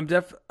 I'm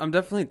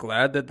definitely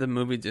glad that the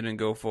movie didn't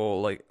go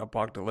full like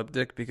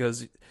apocalyptic,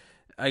 because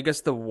I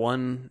guess the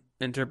one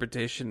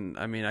interpretation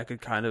I could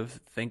kind of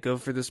think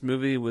of for this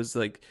movie was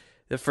like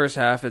the first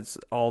half. It's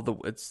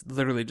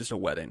literally just a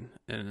wedding,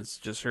 and it's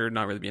just her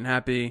not really being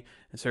happy.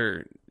 It's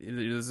her.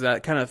 There's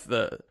that kind of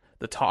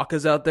the talk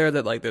is out there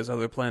that like this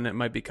other planet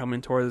might be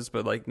coming towards us,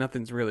 but like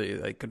nothing's really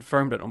like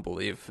confirmed, I don't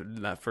believe,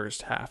 in that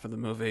first half of the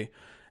movie.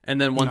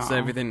 And then once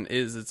everything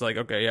is, it's like,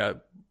 okay, yeah,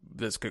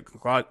 this could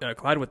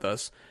collide with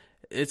us.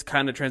 It's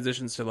kind of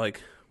transitions to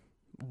like,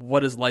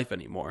 what is life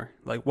anymore?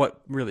 Like,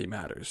 what really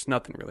matters?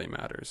 Nothing really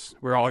matters.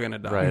 We're all gonna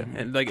die. Right.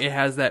 And like, it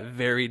has that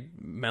very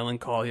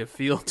Melancholia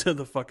feel to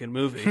the fucking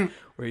movie,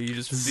 where you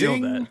just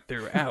feel that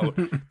throughout,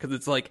 because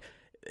it's like,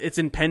 it's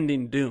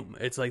impending doom.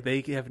 It's like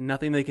they have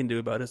nothing they can do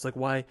about it. It's like,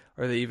 why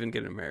are they even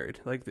getting married?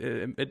 Like,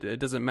 it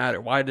doesn't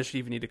matter. Why does she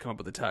even need to come up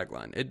with a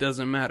tagline? It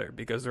doesn't matter,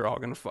 because they're all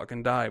going to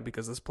fucking die,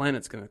 because this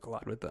planet's going to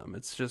collide with them.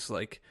 It's just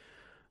like,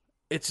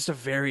 it's just a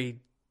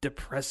very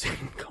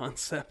depressing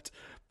concept,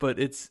 but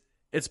it's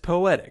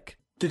poetic.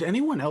 Did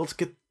anyone else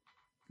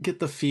get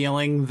the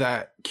feeling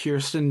that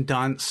Kirsten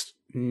Dunst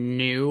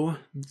knew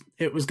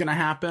it was going to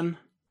happen?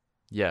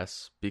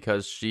 Yes,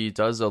 because she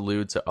does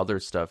allude to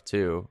other stuff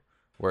too,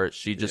 where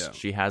she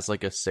has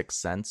like a sixth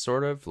sense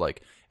sort of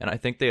like, and I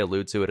think they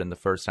allude to it in the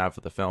first half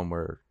of the film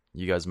where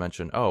you guys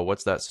mentioned, oh,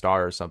 what's that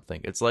star or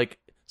something. It's like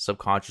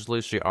subconsciously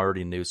she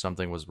already knew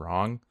something was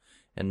wrong,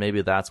 and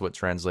maybe that's what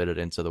translated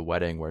into the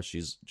wedding, where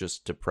she's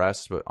just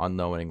depressed but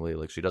unknowingly,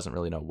 like she doesn't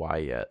really know why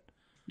yet,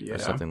 or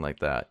something like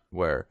that,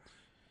 where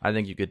I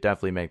think you could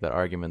definitely make that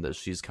argument that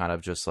she's kind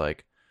of just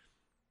like,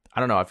 I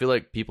don't know, I feel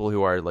like people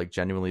who are like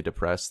genuinely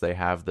depressed, they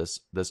have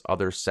this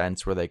other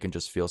sense where they can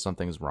just feel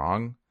something's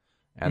wrong.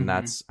 And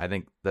that's, I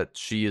think that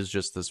she is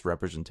just this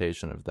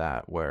representation of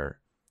that, where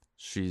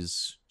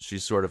she's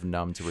sort of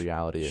numb to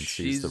reality and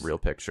sees the real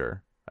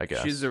picture, I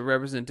guess. She's a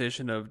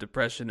representation of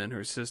depression, and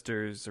her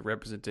sister's a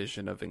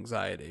representation of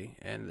anxiety.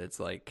 And it's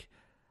like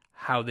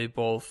how they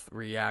both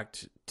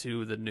react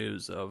to the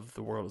news of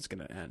the world is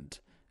going to end.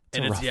 It's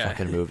a rough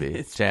fucking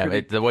movie. Damn,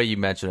 the way you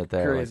mention it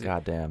there, crazy.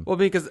 Like, goddamn. Well,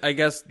 because I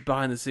guess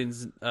behind the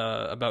scenes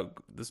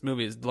about this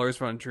movie is Lars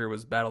von Trier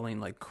was battling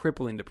like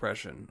crippling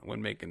depression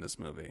when making this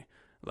movie.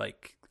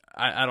 Like,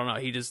 I don't know.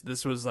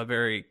 This was a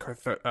very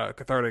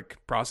cathartic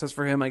process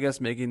for him, I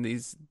guess, making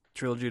these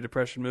trilogy of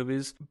depression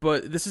movies.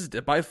 But this is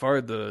by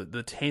far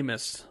the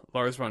tamest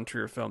Lars von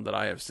Trier film that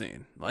I have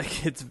seen.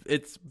 Like, it's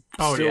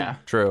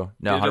true.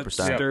 No, 100%.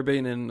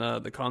 Disturbing in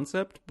the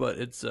concept, but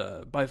it's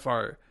by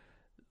far,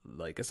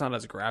 like, it's not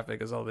as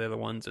graphic as all the other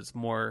ones. It's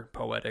more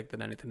poetic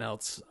than anything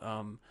else.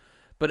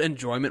 But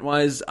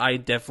enjoyment-wise, I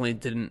definitely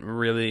didn't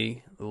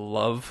really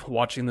love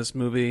watching this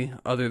movie,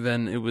 other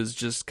than it was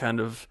just kind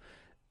of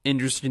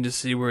interesting to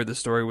see where the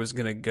story was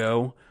going to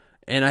go.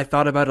 And I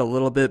thought about it a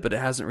little bit, but it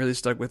hasn't really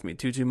stuck with me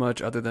too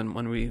much, other than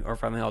when we are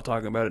finally all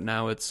talking about it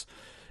now.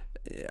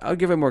 I'll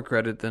give it more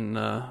credit than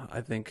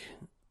I think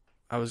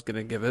I was going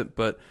to give it.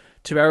 But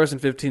 2 hours and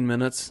 15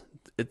 minutes,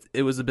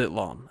 it was a bit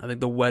long. I think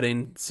the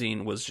wedding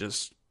scene was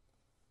just,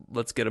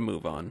 let's get a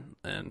move on.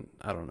 And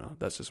I don't know.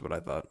 That's just what I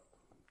thought.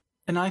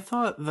 And I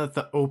thought that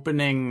the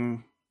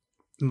opening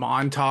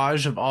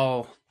montage of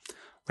all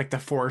like the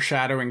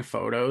foreshadowing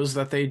photos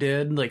that they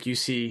did. Like you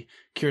see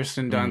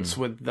Kirsten Dunst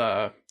with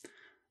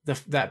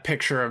that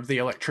picture of the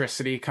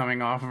electricity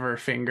coming off of her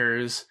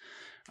fingers,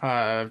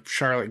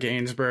 Charlotte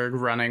Gainsbourg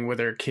running with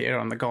her kid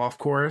on the golf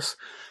course.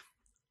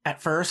 At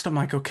first, I'm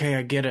like, okay,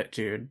 I get it,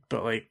 dude.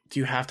 But, like,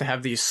 do you have to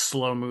have these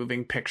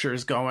slow-moving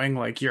pictures going?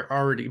 Like, you're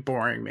already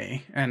boring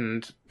me.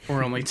 And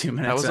we're only 2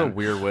 minutes That was in. a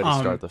weird way to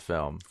start the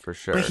film, for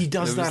sure. But he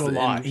does that a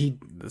lot. He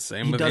does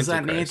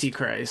that in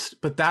Antichrist.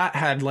 But that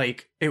had,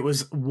 like, it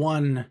was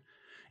one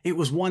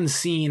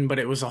scene, but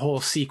it was a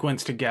whole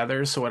sequence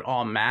together, so it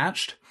all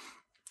matched.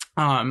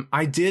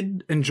 I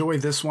did enjoy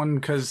this one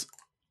because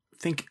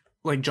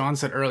like John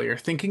said earlier,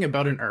 thinking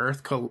about an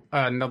Earth,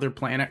 another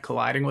planet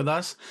colliding with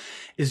us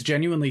is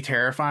genuinely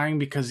terrifying,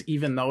 because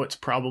even though it's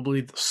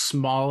probably the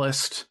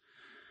smallest,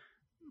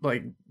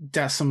 like,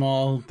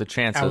 decimal, the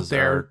chances out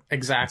there, are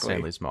exactly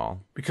insanely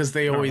small. Because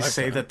they always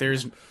say that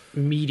there's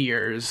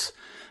meteors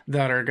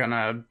that are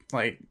gonna,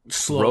 like,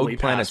 slowly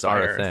Rogue planets pass by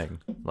are Earth. a thing.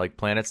 Like,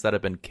 planets that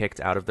have been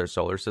kicked out of their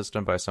solar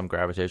system by some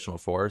gravitational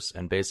force,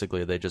 and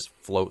basically they just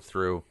float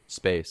through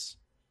space.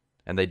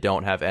 And they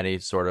don't have any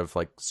sort of,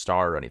 like,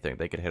 star or anything.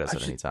 They could hit us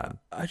at any time.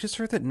 I just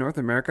heard that North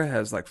America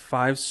has like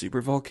 5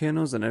 super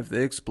volcanoes, and if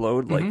they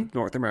explode, like,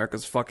 North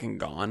America's fucking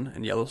gone,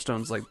 and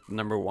Yellowstone's like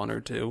number 1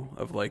 or 2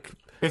 of, like,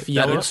 If that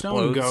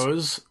Yellowstone explodes,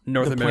 goes,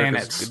 North the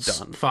America's planet's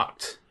done.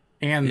 fucked.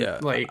 And, Yeah.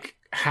 like,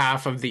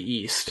 half of the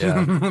East.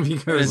 Yeah.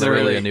 Because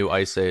Literally a new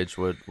ice age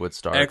would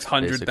start. X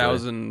hundred basically.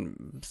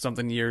 thousand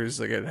something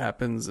years, like, it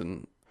happens,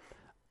 and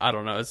I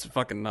don't know, it's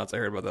fucking nuts. I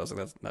heard about that. I was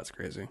like, that's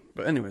crazy.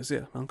 But anyways,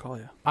 yeah,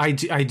 Melancholia. I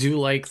do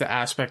like the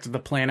aspect of the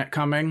planet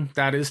coming.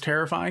 That is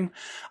terrifying.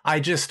 I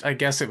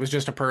guess it was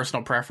just a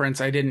personal preference.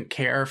 I didn't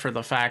care for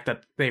the fact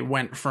that they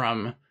went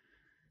from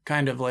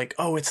kind of like,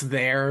 oh, it's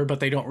there, but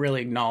they don't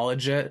really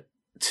acknowledge it,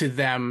 to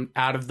them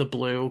out of the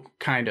blue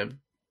kind of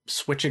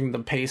switching the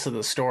pace of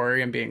the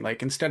story and being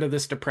like, instead of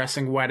this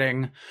depressing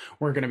wedding,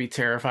 we're going to be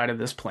terrified of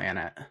this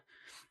planet.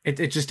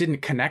 It just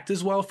didn't connect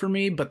as well for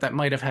me, but that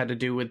might have had to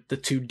do with the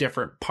two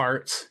different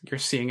parts. You're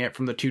seeing it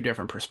from the two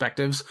different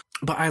perspectives.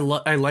 But I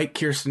like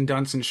Kirsten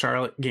Dunst and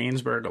Charlotte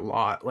Gainsbourg a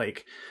lot.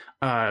 Like,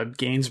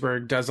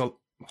 Gainsbourg does a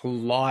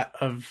lot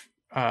of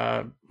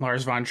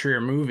Lars von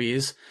Trier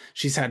movies.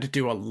 She's had to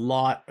do a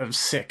lot of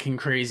sick and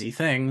crazy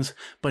things,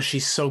 but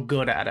she's so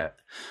good at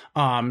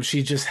it.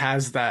 She just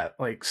has that,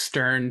 like,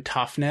 stern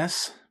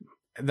toughness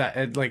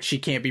that, like, she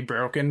can't be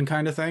broken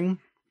kind of thing.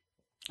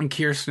 And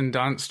Kirsten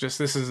Dunst,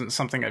 this isn't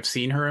something I've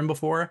seen her in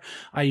before.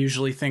 I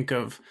usually think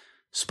of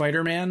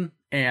Spider-Man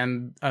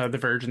and The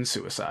Virgin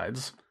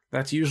Suicides.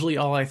 That's usually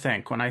all I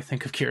think when I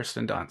think of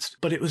Kirsten Dunst.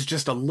 But it was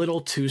just a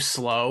little too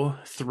slow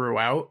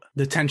throughout.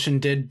 The tension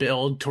did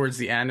build towards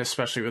the end,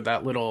 especially with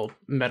that little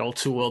metal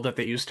tool that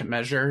they used to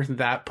measure.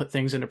 That put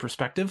things into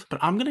perspective.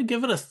 But I'm going to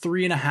give it a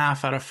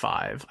 3.5 out of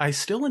 5. I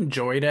still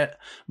enjoyed it,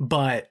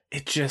 but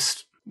it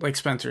just, like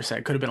Spencer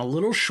said, could have been a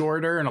little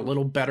shorter and a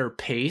little better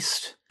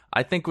paced.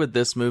 I think with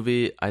this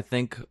movie, I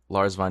think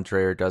Lars von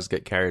Trier does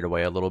get carried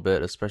away a little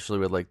bit, especially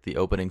with, like, the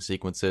opening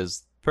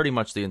sequences. Pretty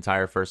much the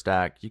entire first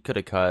act. You could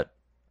have cut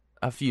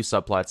a few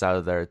subplots out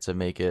of there to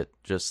make it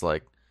just,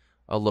 like,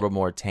 a little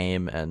more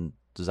tame and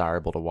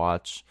desirable to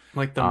watch.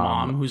 Like the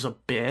mom who's a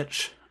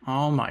bitch.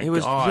 Oh my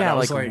god! Yeah,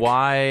 like,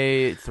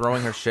 why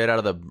throwing her shit out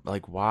of the,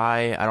 like,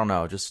 why? I don't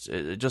know. Just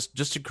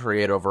to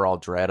create overall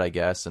dread, I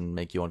guess, and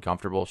make you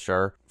uncomfortable.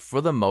 Sure.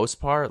 For the most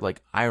part,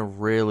 like, I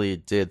really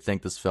did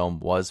think this film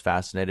was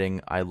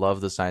fascinating. I love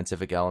the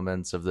scientific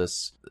elements of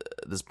this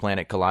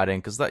planet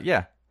colliding, because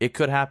it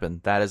could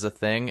happen. That is a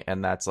thing,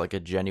 and that's, like, a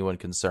genuine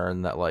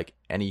concern that, like,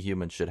 any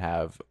human should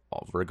have,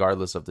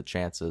 regardless of the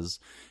chances.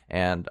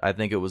 And I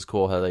think it was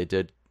cool how they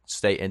did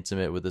stay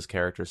intimate with this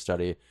character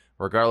study,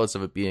 regardless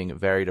of it being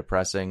very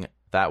depressing.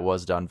 That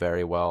was done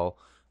very well.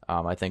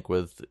 I think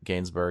with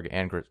Gainsbourg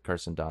and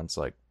Kirsten Dunst,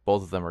 like,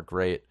 both of them are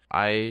great.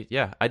 I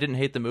didn't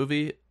hate the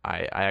movie.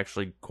 I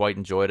actually quite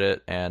enjoyed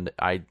it, and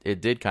it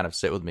did kind of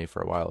sit with me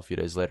for a while. A few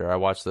days later, I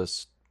watched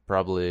this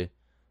probably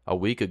a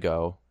week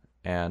ago,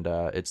 and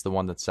it's the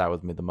one that sat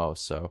with me the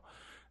most. So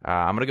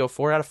I'm gonna go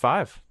 4 out of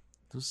 5.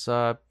 It was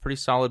a pretty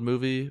solid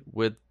movie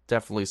with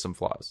definitely some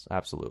flaws.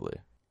 Absolutely.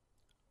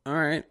 All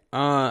right.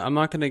 I'm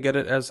not going to get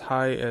it as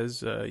high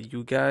as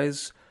you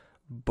guys,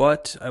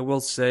 but I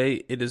will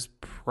say it is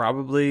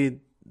probably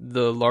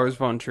the Lars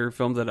von Trier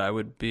film that I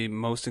would be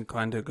most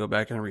inclined to go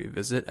back and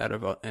revisit out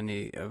of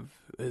any of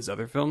his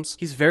other films.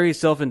 He's very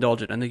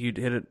self-indulgent. I think you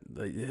hit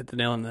the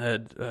nail on the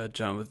head,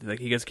 John. With, like,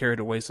 he gets carried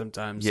away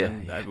sometimes,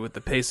 and with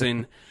the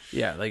pacing,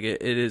 like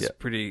it is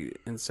pretty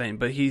insane.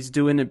 But he's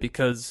doing it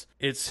because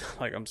it's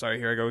like, I'm sorry,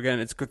 here I go again.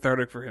 It's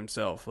cathartic for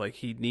himself. Like,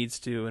 he needs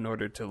to in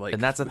order to, like.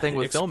 And that's the thing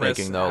with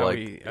filmmaking, though. Like,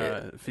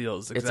 he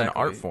feels. It's an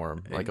art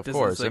form. Like, of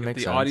course, it makes if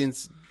the sense.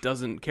 audience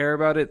doesn't care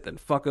about it, then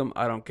fuck them.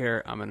 I don't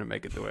care. I'm gonna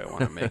make it the way I want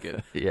to make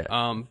it.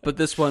 Yeah. But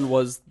this one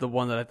was the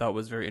one that I thought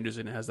was very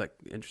interesting. It has that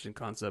interesting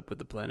concept with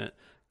the planet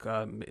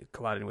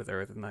colliding with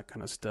Earth and that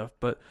kind of stuff.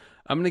 But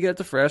I'm going to get it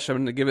to fresh. I'm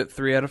going to give it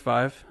 3 out of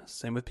 5.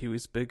 Same with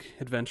Pee-wee's Big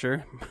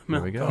Adventure.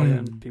 There we go.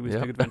 And Pee-wee's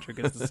Big Adventure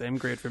gets the same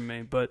grade from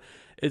me. But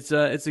it's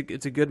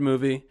a good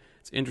movie.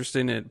 It's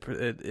interesting.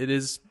 It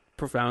is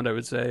profound, I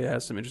would say. It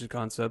has some interesting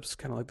concepts,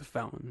 kind of like The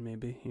Fountain,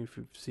 maybe, if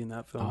you've seen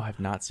that film. Oh, I've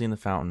not seen The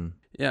Fountain.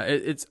 Yeah,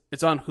 it's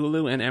on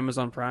Hulu and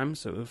Amazon Prime,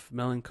 so if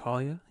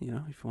Melancholia, if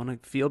you want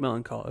to feel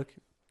melancholic,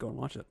 go and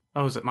watch it.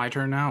 Oh, is it my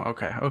turn now?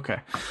 Okay.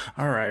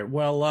 All right.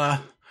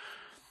 Well,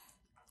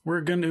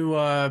 we're going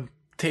to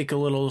take a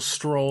little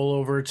stroll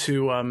over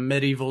to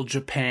medieval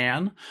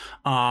Japan,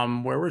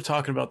 where we're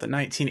talking about the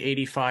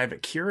 1985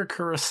 Akira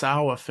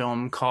Kurosawa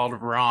film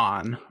called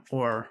Ran,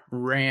 or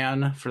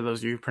Ran, for those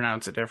of you who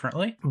pronounce it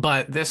differently.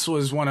 But this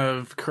was one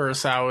of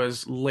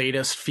Kurosawa's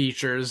latest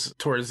features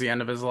towards the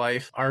end of his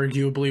life,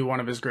 arguably one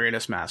of his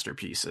greatest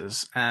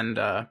masterpieces. And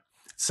it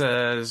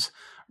says,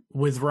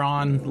 with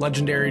Ran,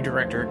 legendary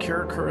director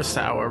Akira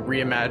Kurosawa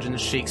reimagines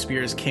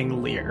Shakespeare's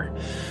King Lear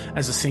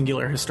as a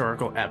singular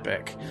historical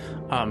epic.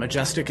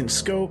 Majestic in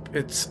scope,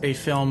 it's a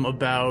film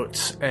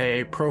about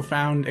a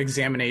profound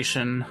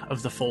examination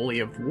of the folly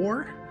of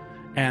war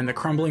and the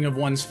crumbling of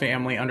one's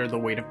family under the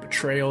weight of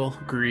betrayal,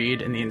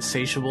 greed, and the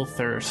insatiable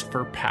thirst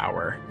for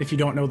power. If you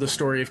don't know the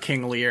story of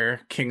King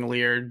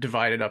Lear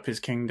divided up his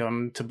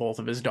kingdom to both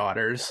of his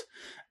daughters,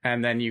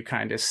 and then you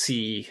kind of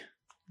see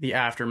the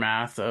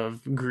aftermath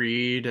of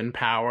greed and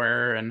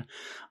power and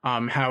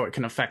how it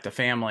can affect a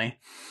family.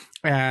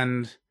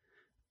 And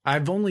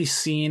I've only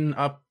seen,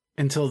 up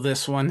until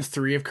this one,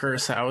 3 of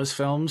Kurosawa's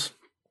films.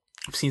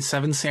 I've seen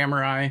Seven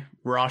Samurai,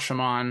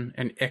 Rashomon,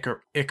 and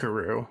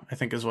Ikaru, I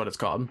think is what it's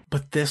called.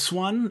 But this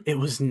one, it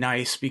was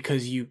nice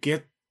because you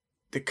get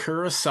the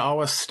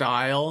Kurosawa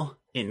style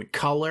in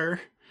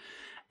color,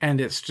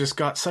 and it's just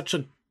got such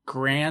a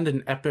grand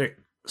and epic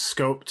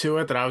scope to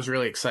it that I was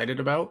really excited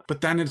about.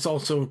 But then it's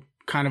also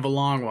kind of a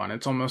long one.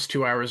 It's almost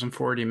 2 hours and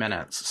 40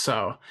 minutes.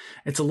 So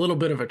it's a little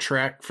bit of a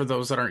trek for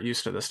those that aren't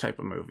used to this type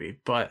of movie.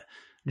 But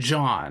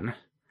John,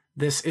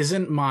 this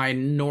isn't my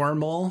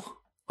normal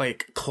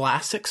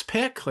classics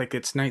pick.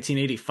 It's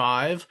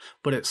 1985,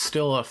 but it's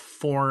still a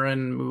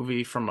foreign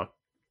movie from a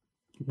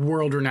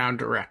world-renowned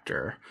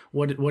director.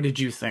 What did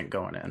you think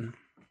going in?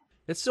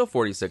 It's still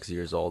 46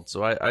 years old,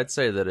 so I'd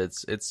say that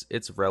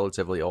it's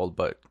relatively old.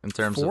 But in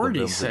terms of the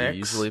films that you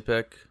usually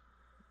pick,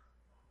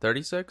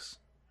 36.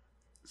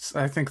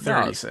 I think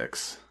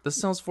 36. No, this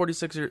sounds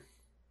 46 years.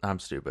 I'm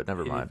stupid.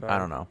 Never mind. I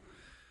don't know.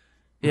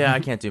 Yeah,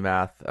 I can't do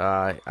math.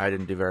 I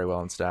didn't do very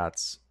well in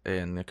stats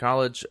in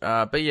college.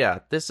 But yeah,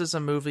 this is a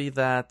movie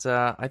that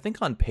I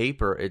think on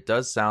paper it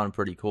does sound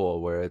pretty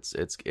cool. Where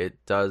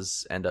it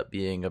does end up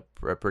being a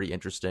pretty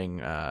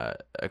interesting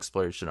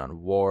exploration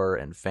on war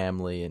and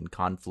family and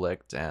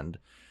conflict and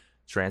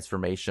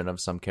transformation of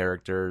some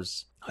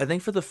characters. I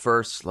think for the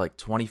first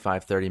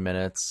 25-30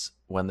 minutes,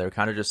 when they're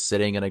kind of just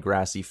sitting in a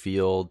grassy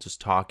field,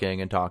 just talking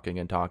and talking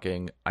and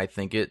talking, I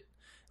think it,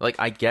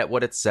 I get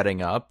what it's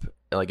setting up.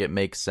 It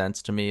makes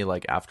sense to me,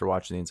 after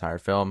watching the entire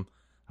film.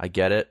 I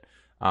get it.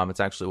 It's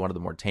actually one of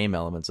the more tame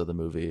elements of the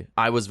movie.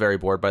 I was very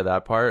bored by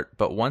that part,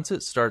 but once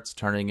it starts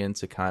turning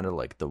into kind of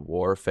the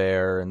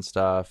warfare and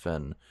stuff,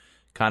 and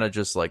kind of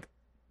just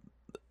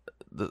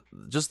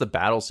the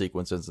battle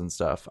sequences and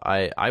stuff,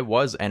 I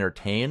was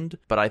entertained,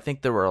 but I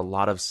think there were a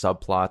lot of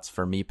subplots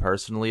for me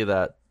personally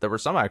that there were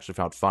some I actually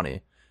found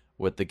funny,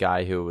 with the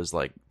guy who was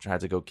tried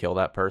to go kill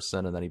that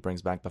person and then he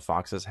brings back the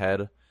fox's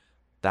head.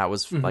 That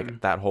was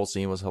that whole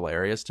scene was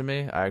hilarious to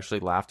me. I actually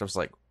laughed. I was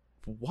like,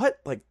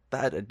 what?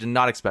 That, I did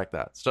not expect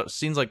that. So,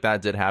 scenes like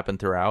that did happen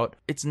throughout.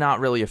 It's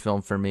not really a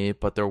film for me,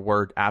 but there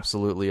were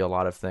absolutely a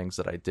lot of things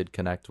that I did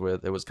connect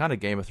with. It was kind of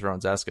Game of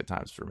Thrones-esque at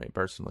times for me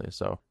personally.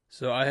 So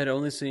I had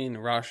only seen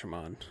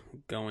Rashomon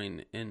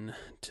going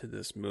into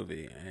this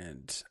movie,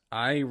 and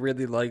I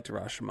really liked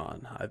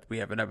Rashomon. We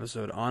have an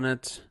episode on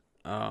it.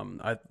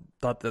 I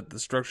thought that the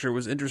structure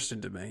was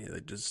interesting to me.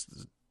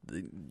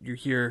 You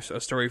hear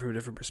a story from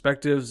different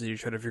perspectives, and you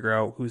try to figure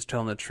out who's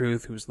telling the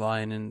truth, who's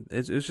lying, and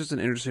it's just an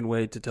interesting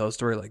way to tell a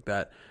story like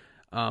that.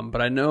 But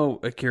I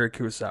know Akira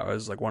Kurosawa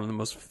is one of the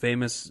most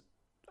famous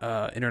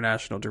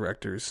international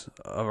directors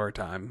of our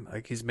time.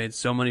 He's made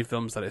so many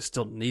films that I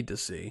still need to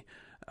see,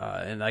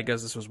 and I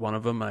guess this was one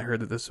of them. I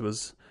heard that this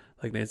was,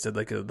 like Nate said,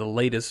 the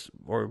latest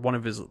or one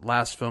of his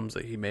last films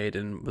that he made,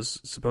 and was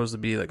supposed to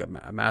be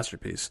a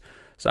masterpiece.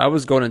 So I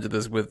was going into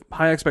this with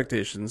high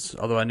expectations,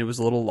 although I knew it was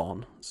a little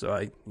long. So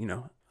I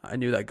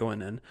knew that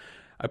going in.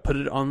 I put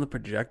it on the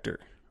projector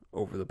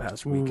over the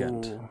past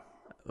weekend. Ooh.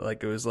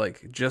 It was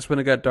just when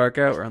it got dark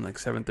out, around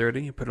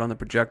 7:30. I put it on the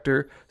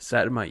projector,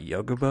 sat in my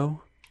yoga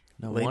bow.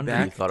 no laid wonder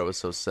back. you thought it was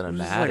so It was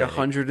cinematic.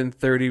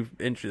 130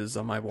 inches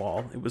on my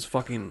wall. It was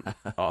fucking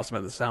awesome. I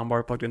had the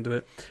soundbar plugged into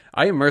it.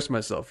 I immersed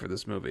myself for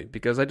this movie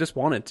because I just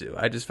wanted to.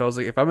 I just felt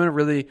if I'm going to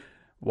really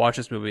watch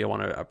this movie, I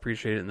want to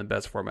appreciate it in the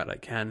best format I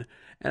can.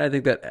 And I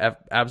think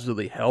that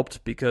absolutely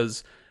helped,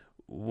 because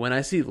when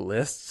I see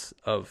lists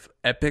of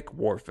epic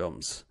war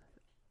films,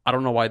 I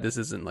don't know why this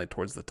isn't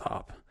towards the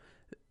top.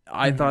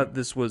 I thought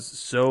this was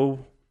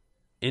so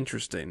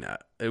interesting.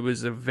 It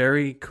was a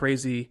very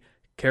crazy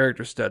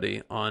character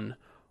study on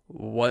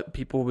what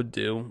people would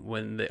do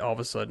when they all of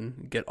a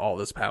sudden get all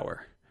this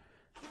power.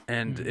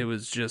 And it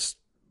was just,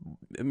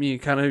 I mean,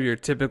 kind of your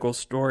typical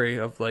story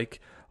of like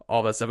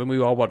all that stuff. And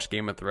we all watch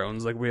Game of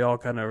Thrones. Like, we all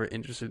kind of are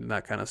interested in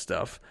that kind of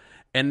stuff.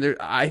 And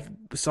I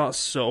saw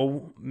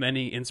so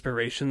many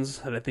inspirations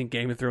that I think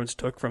Game of Thrones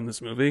took from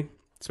this movie,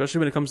 especially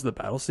when it comes to the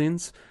battle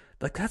scenes.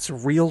 Like, that's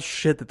real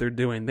shit that they're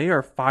doing. They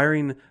are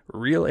firing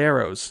real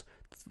arrows,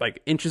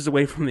 like, inches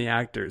away from the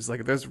actors.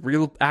 Like, there's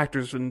real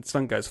actors and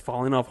some guys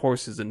falling off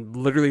horses and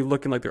literally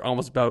looking like they're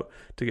almost about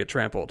to get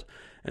trampled.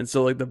 And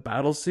so, like, the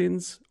battle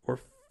scenes were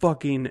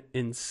fucking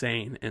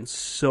insane and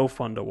so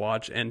fun to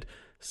watch. And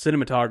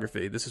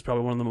cinematography, this is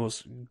probably one of the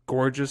most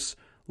gorgeous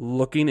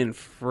looking and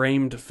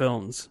framed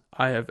films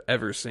I have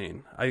ever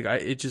seen.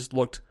 It just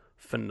looked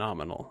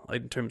phenomenal,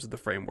 like, in terms of the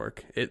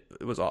framework. It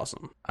was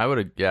awesome. I'd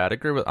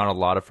agree with on a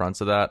lot of fronts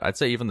of that. I'd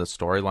say even the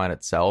storyline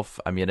itself,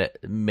 I mean,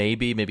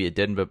 maybe it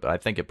didn't, but I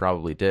think it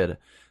probably did,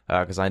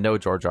 because I know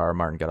George R.R.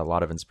 Martin got a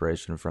lot of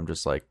inspiration from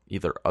just like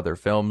either other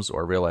films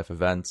or real life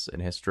events in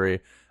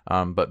history.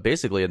 But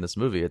basically in this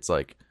movie, it's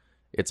like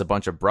it's a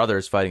bunch of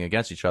brothers fighting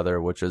against each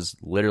other, which is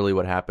literally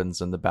what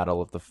happens in the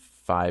Battle of the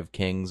Five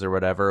Kings or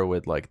whatever,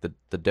 with like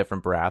the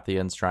different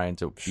Baratheons trying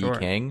to be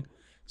king.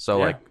 So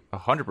like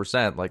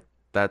 100%, like,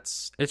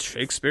 it's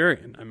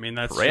Shakespearean. I mean,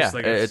 that's yeah, just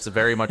like it's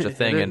very much a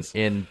thing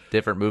in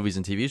different movies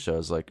and TV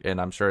shows, like,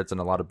 and I'm sure it's in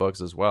a lot of books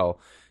as well,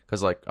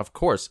 because like, of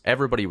course,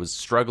 everybody was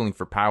struggling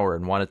for power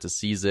and wanted to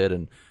seize it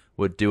and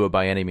would do it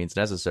by any means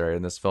necessary,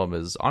 and this film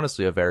is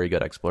honestly a very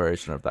good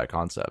exploration of that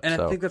concept.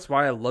 And I think that's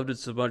why I loved it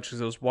so much,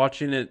 because I was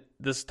watching it,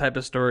 this type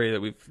of story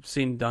that we've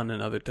seen done in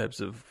other types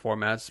of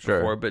formats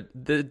before,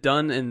 but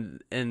done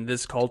in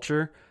this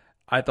culture.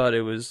 I thought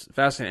it was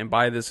fascinating. And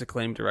by this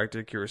acclaimed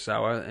director,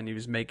 Kurosawa, and he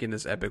was making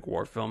this epic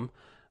war film.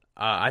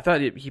 I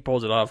thought he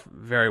pulled it off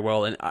very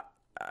well, and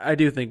I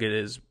do think it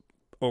is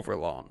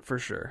overlong, for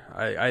sure.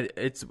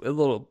 It's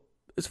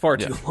far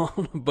too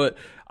long, but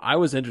I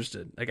was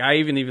interested. Like,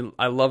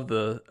 I love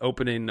the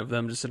opening of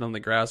them just sitting on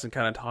the grass and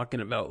kind of talking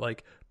about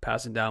like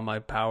passing down my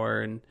power,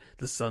 and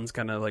the son's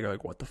kind of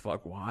like what the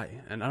fuck,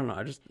 why? And I don't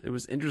know. It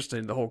was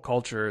interesting, the whole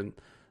culture and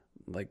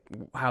like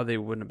how they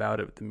went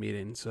about it with the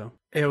meeting. So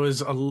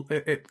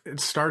it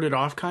started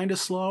off kind of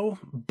slow,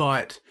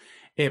 but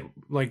it,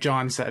 like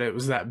John said, it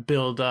was that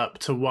build up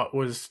to what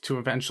was to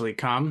eventually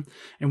come.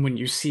 And when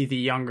you see the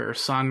younger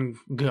son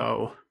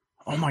go,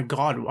 oh my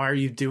God, why are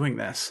you doing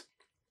this?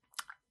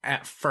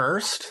 At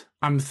first,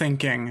 I'm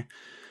thinking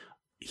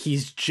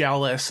he's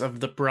jealous of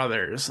the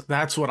brothers.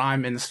 That's what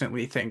I'm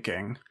instantly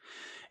thinking.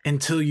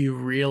 Until you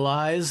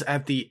realize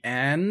at the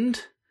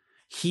end,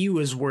 he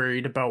was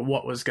worried about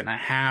what was going to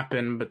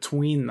happen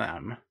between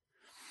them.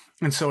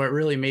 And so it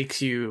really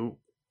makes you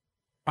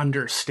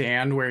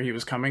understand where he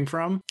was coming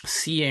from.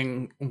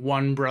 Seeing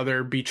one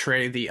brother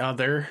betray the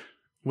other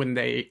when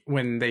they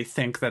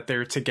think that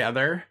they're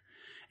together,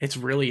 it's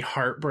really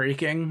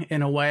heartbreaking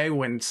in a way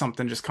when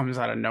something just comes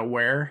out of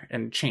nowhere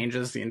and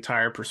changes the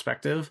entire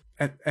perspective.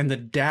 And the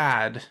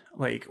dad,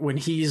 like, when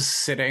he's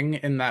sitting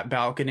in that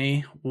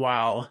balcony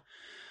while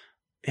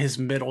his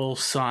middle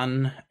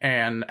son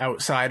and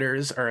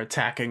outsiders are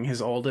attacking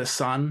his oldest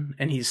son,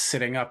 and he's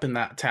sitting up in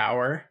that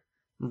tower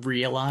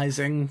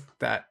realizing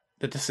that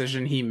the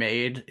decision he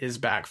made is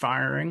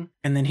backfiring,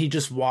 and then he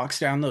just walks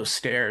down those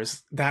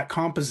stairs. That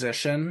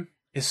composition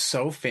is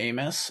so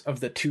famous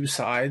of the two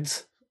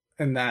sides,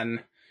 and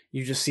then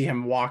you just see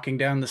him walking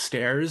down the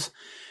stairs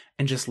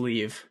and just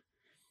leave.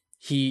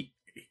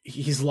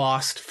 He's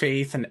lost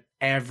faith in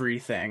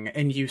everything,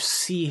 and you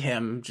see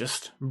him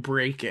just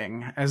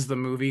breaking as the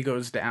movie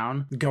goes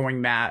down,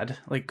 going mad,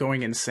 like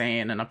going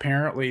insane. And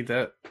apparently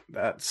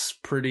that's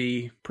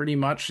pretty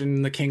much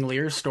in the King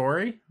Lear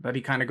story, that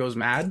he kind of goes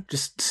mad.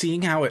 Just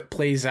seeing how it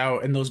plays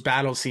out in those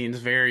battle scenes,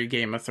 very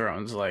Game of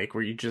Thrones like,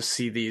 where you just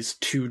see these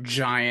two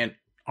giant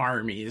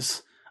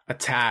armies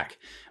attack.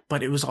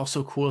 But it was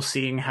also cool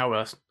seeing how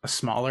a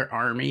smaller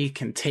army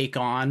can take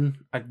on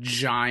a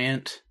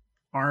giant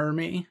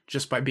army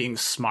just by being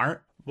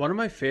smart. One of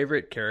my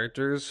favorite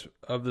characters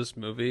of this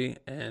movie,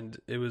 and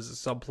it was a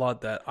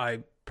subplot that I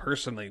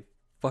personally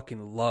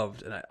fucking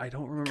loved, and I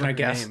don't remember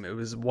her name. It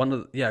was one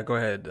of go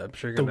ahead. I'm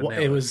sure you're gonna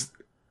nail it.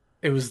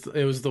 It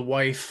was the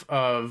wife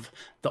of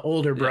the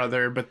older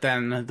brother, but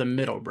then the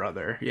middle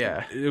brother.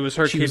 Yeah, it was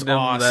her kingdom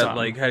awesome. That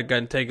like had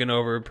gotten taken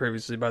over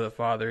previously by the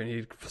father, and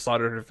he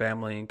slaughtered her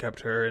family and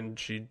kept her, and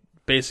she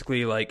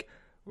basically like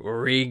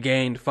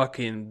regained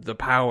fucking the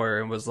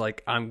power and was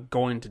like, I'm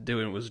going to do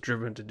it, and was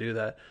driven to do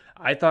that.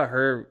 I thought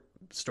her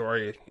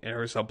story and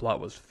her subplot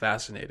was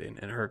fascinating,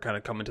 and her kind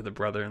of coming to the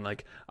brother and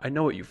like, I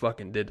know what you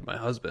fucking did to my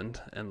husband,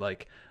 and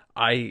like,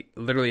 I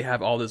literally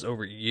have all this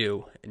over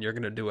you, and you're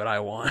gonna do what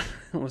I want.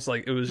 It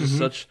was just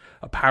such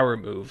a power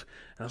move.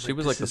 And she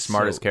was like the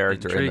smartest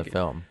character in the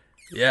film.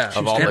 Yeah,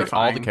 of all the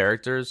terrifying.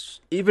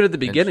 characters. even at the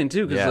beginning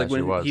too, because yeah, like she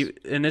when was. he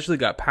initially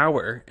got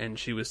power and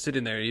she was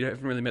sitting there, you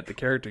haven't really met the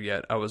character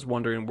yet. I was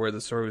wondering where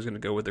the story was going to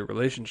go with their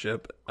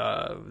relationship,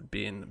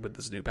 being with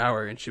this new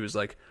power, and she was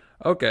like,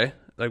 "Okay,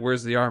 like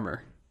where's the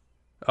armor?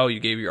 Oh, you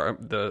gave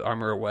the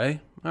armor away.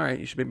 All right,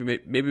 you should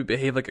maybe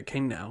behave like a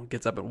king now."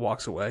 Gets up and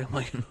walks away. I'm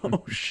like,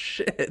 oh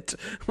shit,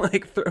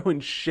 like throwing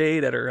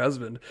shade at her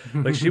husband.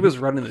 Like she was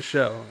running the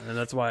show, and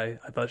that's why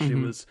I thought she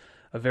was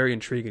a very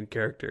intriguing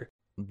character.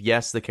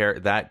 Yes,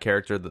 that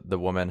character, the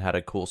woman, had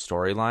a cool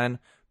storyline,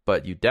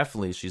 but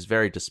she's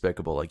very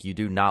despicable. Like, you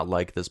do not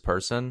like this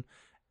person,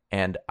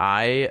 and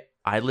I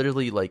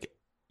literally like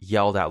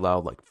yelled out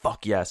loud like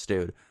 "fuck yes,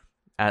 dude"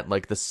 at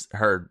like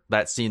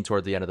that scene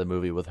toward the end of the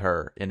movie with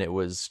her, and it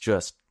was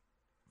just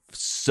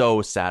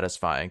so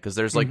satisfying because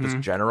there's like this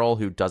general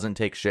who doesn't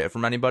take shit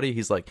from anybody.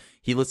 He's like,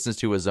 he listens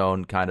to his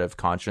own kind of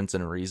conscience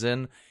and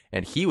reason,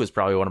 and he was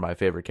probably one of my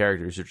favorite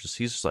characters.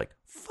 He's just like,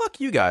 fuck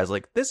you guys,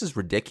 like this is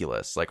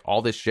ridiculous, like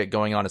all this shit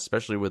going on,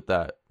 especially with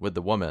the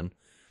woman.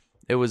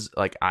 It was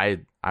like I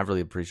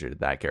really appreciated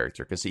that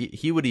character because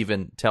he would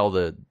even tell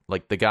the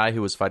guy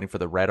who was fighting for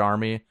the Red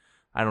Army,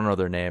 I don't know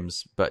their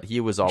names, but he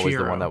was always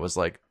the one that was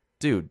like,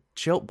 dude,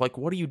 chill, like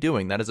what are you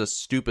doing? That is a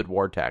stupid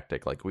war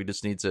tactic, like we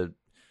just need to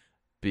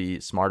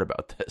be smart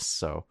about this.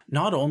 So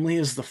not only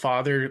is the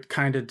father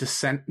kind of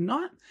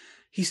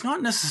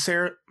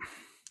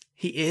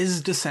he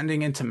is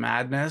descending into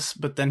madness,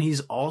 but then he's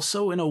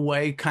also in a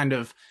way kind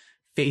of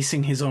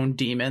facing his own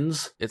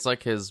demons. It's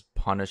like his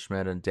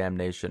punishment and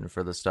damnation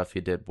for the stuff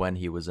he did when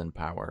he was in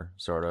power,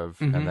 sort of,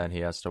 and then he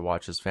has to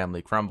watch his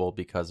family crumble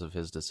because of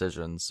his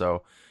decisions.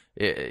 So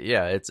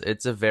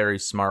it's a very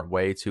smart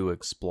way to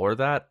explore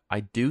that. I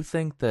do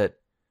think that,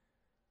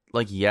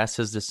 like, yes,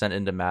 his descent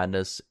into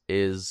madness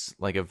is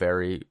like a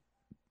very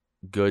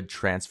good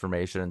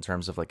transformation in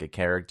terms of like a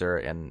character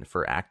and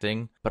for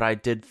acting, but I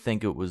did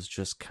think it was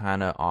just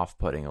kind of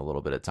off-putting a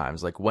little bit at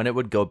times. Like when it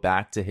would go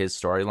back to his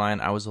storyline,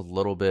 I was a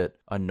little bit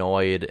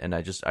annoyed, and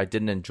I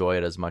didn't enjoy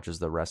it as much as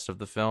the rest of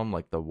the film,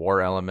 like the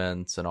war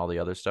elements and all the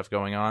other stuff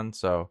going on.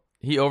 So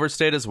he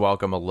overstayed his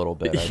welcome a little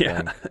bit, I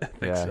think. I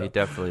think Yeah, so. he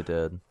definitely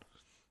did.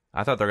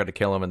 I thought they were going to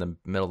kill him in the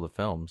middle of the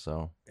film.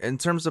 So in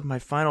terms of my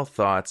final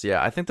thoughts,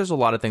 yeah, I think there's a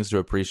lot of things to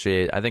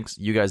appreciate. I think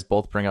you guys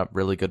both bring up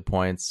really good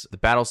points. The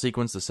battle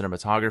sequence, the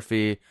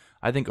cinematography,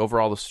 I think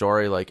overall the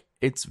story, like,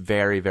 it's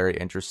very, very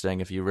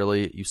interesting. If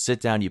you sit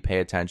down, you pay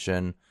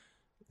attention,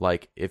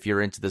 like if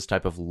you're into this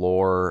type of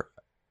lore,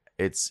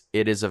 it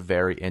is a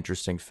very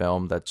interesting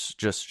film that's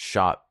just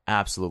shot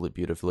absolutely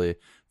beautifully.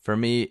 For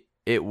me,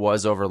 it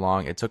was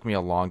overlong. It took me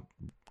a long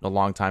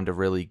time to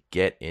really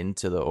get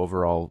into the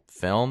overall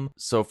film.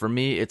 So for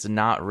me, it's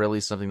not really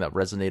something that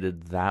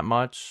resonated that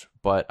much,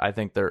 but I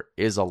think there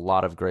is a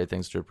lot of great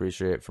things to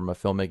appreciate from a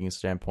filmmaking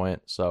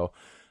standpoint. So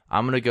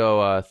I'm going to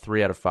go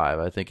 3 out of 5.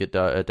 I think it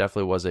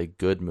definitely was a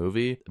good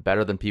movie.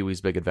 Better than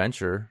Pee-wee's Big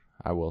Adventure,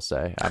 I will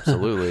say.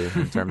 Absolutely.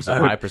 In terms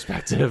of my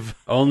perspective.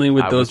 Only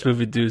with those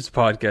Movie Dudes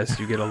podcast,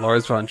 you get a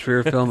Lars von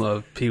Trier film,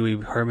 a Pee Wee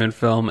Herman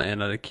film,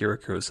 and an Akira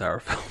Kurosawa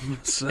film.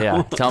 So.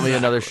 Yeah, tell me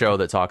another show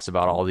that talks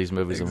about all these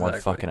movies in one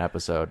Exactly. fucking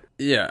episode.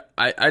 Yeah,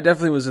 I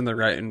definitely was in the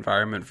right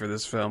environment for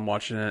this film,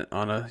 watching it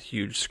on a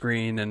huge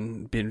screen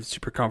and being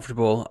super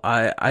comfortable.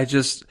 I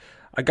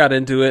got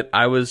into it.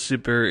 I was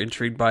super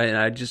intrigued by it, and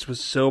I just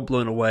was so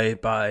blown away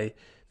by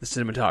the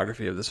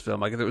cinematography of this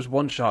film. Like, there was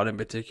one shot in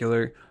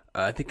particular,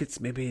 I think it's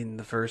maybe in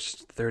the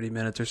first 30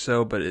 minutes or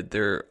so, but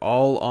they're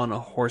all on a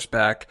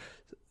horseback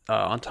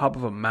on top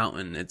of a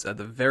mountain. It's at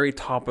the very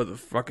top of the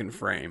fucking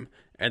frame,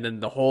 and then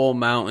the whole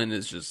mountain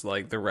is just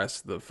like the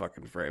rest of the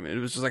fucking frame. And it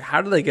was just like,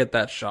 how did they get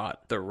that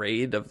shot? The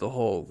raid of the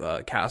whole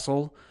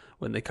castle,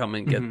 when they come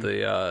and get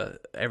the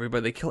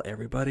everybody, they kill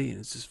everybody, and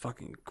it's just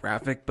fucking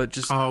graphic. But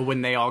just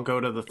when they all go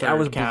to the third I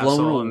was castle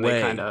blown and away.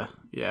 they kind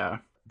of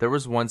There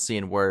was one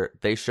scene where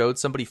they showed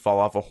somebody fall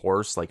off a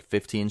horse like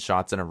 15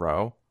 shots in a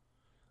row.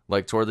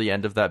 Like toward the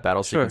end of that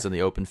battle sequence in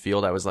the open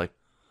field, I was like,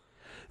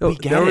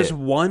 there was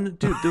one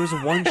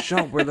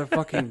shot where the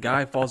fucking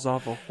guy falls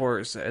off a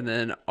horse, and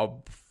then a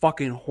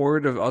fucking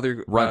horde of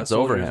other runs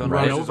over soldiers him, on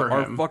right? horses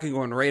are fucking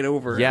going right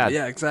over him. Yeah,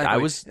 Yeah, exactly.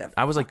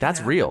 I was like,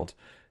 that's real.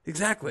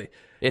 Exactly.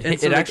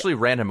 It actually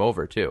ran him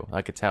over too.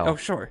 I could tell. Oh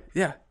sure,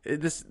 yeah.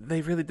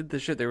 They really did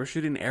this shit. They were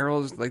shooting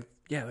arrows like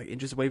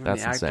inches away from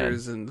That's the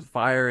actors insane. and the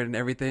fire and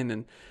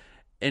everything,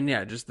 and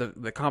yeah, just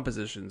the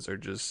compositions are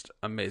just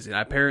amazing.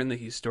 Apparently,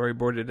 he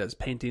storyboarded as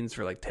paintings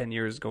for like 10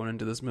 years going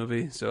into this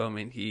movie. So I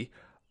mean, he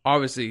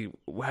obviously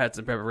had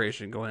some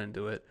preparation going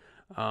into it.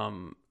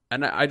 And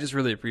I just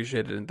really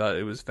appreciated it and thought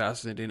it was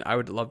fascinating. I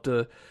would love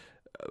to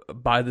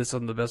buy this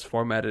on the best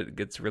format it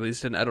gets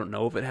released in. I don't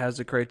know if it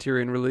has a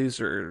Criterion release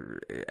or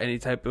any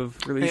type of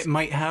release. It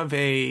might have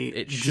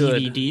It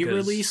should, DVD 'cause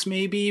release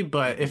maybe,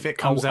 but if it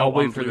comes I'll out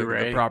wait on for the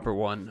Blu-ray, proper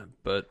one.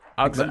 But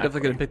I'm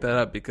definitely going to pick that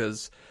up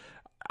because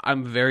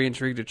I'm very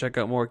intrigued to check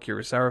out more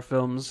Kurosawa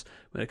films.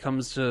 When it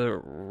comes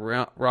to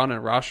Ron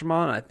and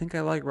Rashomon, I think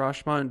I like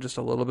Rashomon just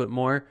a little bit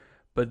more.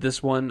 But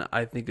this one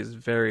I think is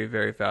very,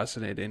 very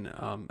fascinating.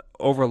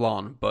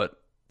 Overlong,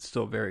 but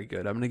still very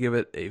good. I'm going to give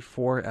it a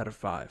 4 out of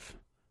 5.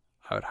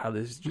 I would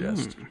highly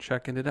suggest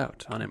checking it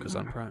out on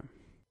Amazon Prime.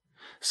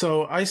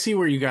 So I see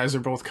where you guys are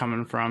both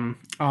coming from.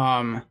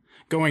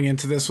 Going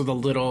into this with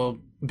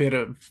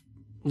a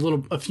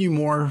few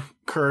more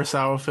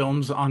Kurosawa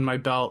films on my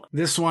belt.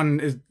 This one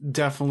is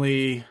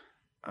definitely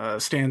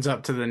stands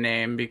up to the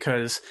name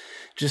because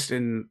just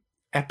in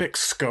epic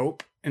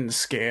scope and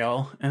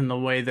scale and the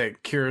way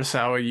that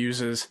Kurosawa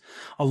uses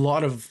a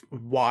lot of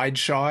wide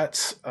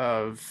shots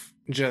of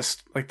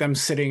just like them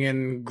sitting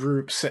in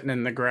groups, sitting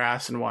in the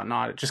grass and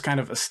whatnot. It just kind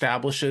of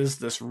establishes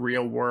this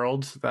real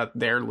world that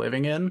they're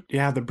living in.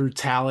 Yeah, the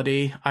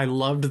brutality. I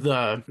loved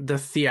the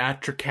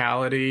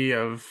theatricality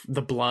of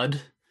the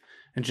blood,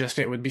 and just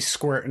it would be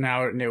squirting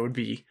out and it would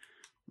be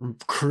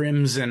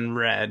crimson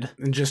red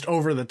and just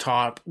over the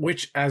top,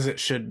 which as it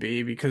should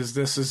be, because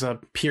this is a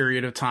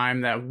period of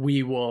time that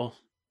we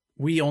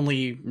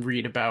only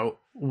read about.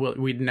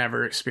 We'd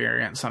never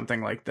experience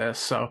something like this,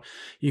 so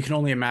you can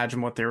only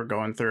imagine what they were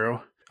going through.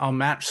 I'll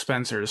match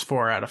Spencer's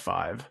 4 out of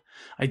 5.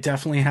 I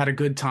definitely had a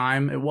good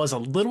time. It was a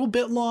little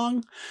bit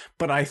long,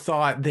 but I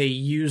thought they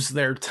used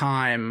their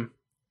time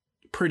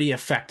pretty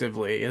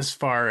effectively as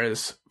far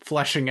as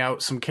fleshing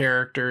out some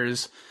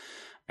characters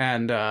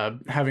and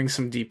having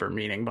some deeper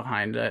meaning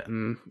behind it,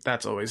 and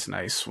that's always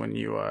nice when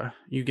you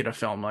get a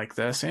film like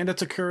this, and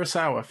it's a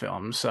Kurosawa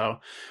film, so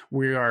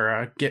we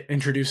are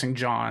introducing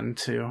John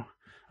to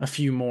a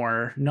few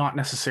more not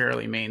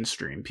necessarily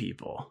mainstream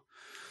people.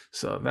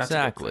 So that's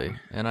exactly.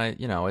 And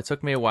it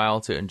took me a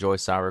while to enjoy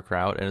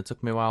sauerkraut, and it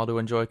took me a while to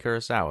enjoy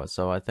Kurosawa.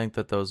 So I think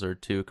that those are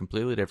two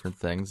completely different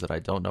things that I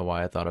don't know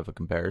why I thought of a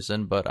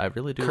comparison, but I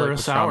really do like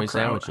pastrami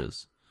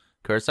sandwiches.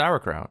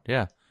 Kurosawa,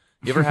 yeah.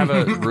 You ever have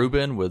a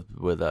Reuben with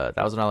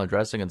 $1,000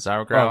 dressing and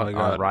sauerkraut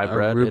on rye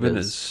bread? Reuben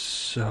is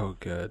so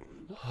good.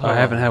 I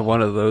haven't had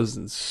one of those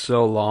in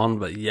so long,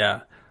 but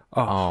yeah.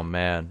 Oh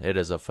man, it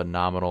is a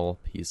phenomenal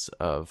piece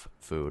of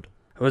food.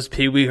 It was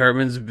Pee Wee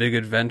Herman's Big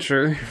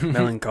Adventure,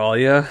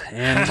 Melancholia,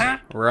 and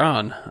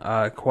Ron.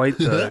 Quite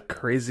the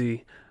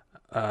crazy,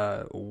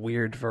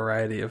 weird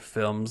variety of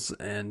films,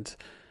 and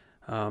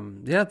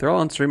they're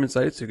all on streaming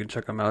sites. You can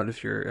check them out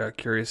if you're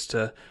curious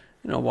to,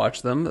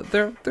 watch them.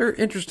 They're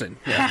interesting.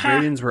 Yeah,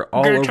 ratings were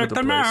all over the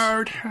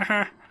place.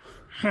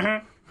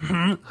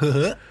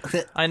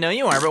 I know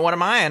you are, but what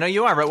am I? I know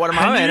you are, but what am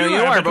I? I know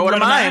you are, but what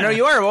am I? I know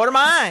you are, but what am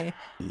I?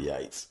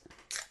 Yikes.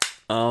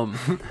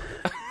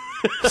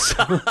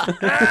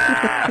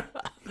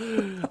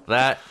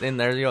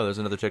 There you go. There's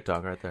another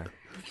TikTok right there.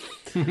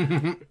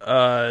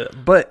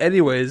 But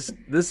anyways,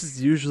 this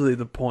is usually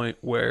the point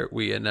where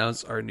we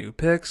announce our new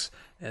picks,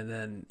 and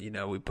then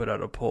we put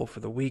out a poll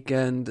for the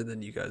weekend, and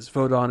then you guys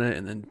vote on it,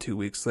 and then 2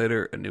 weeks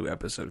later a new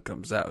episode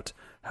comes out.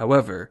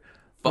 However,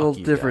 a little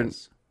different.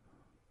 Guys.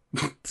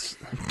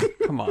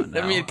 Come on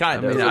now. I mean,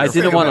 kind of. I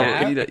didn't want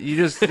to. You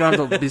just don't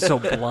have to be so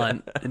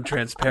blunt and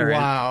transparent.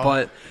 Wow.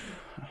 But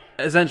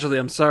essentially,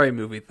 I'm sorry,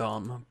 Movie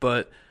Thumb,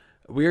 but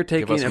we are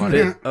taking a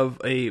bit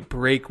of a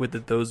break with the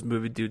Those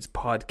Movie Dudes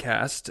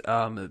podcast.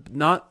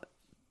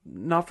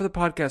 Not for the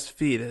podcast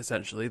feed.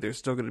 Essentially, there's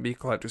still going to be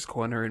Collector's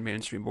Corner and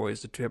Mainstream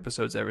Boys, the 2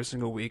 episodes every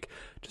single week.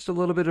 Just a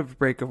little bit of a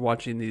break of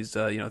watching these,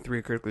 3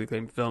 critically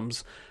acclaimed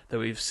films that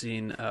we've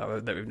seen,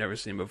 that we've never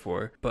seen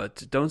before.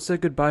 But don't say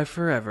goodbye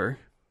forever.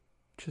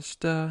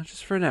 Just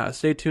for now.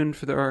 Stay tuned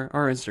for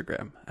our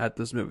Instagram at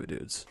Those Movie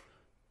Dudes.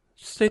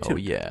 Just stay tuned.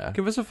 Oh yeah,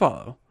 give us a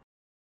follow.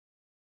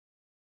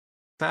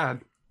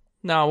 Sad.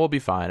 No, we'll be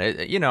fine.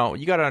 You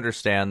got to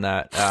understand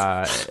that.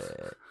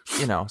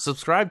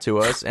 Subscribe to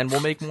us, and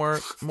we'll make more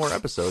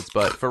episodes.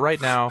 But for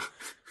right now,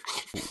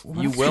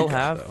 you will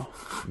have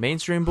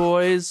Mainstream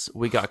Boys.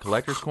 We got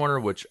Collector's Corner,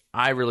 which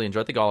I really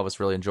enjoy. I think all of us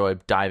really enjoy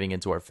diving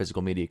into our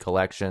physical media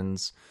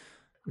collections.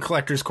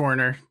 Collector's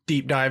Corner,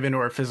 deep dive into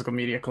our physical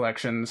media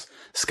collections.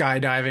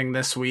 Skydiving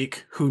this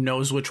week. Who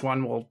knows which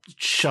one will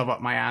shove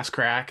up my ass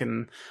crack,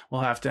 and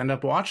we'll have to end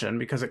up watching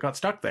because it got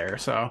stuck there.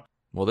 So,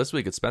 well, this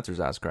week it's Spencer's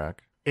ass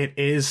crack. It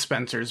is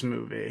Spencer's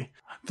movie.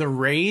 The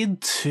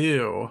Raid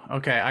 2.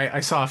 Okay, I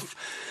saw...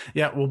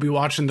 we'll be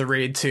watching The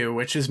Raid 2,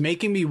 which is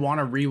making me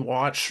want to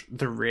rewatch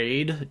The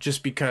Raid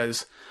just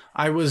because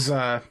I was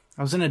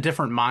in a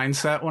different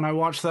mindset when I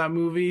watched that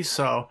movie,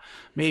 so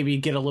maybe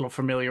get a little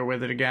familiar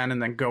with it again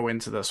and then go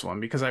into this one,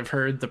 because I've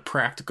heard the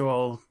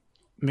practical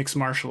mixed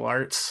martial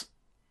arts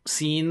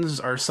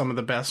scenes are some of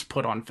the best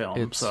put on film.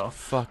 It's so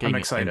fucking I'm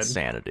excited.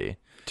 Insanity. In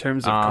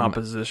terms of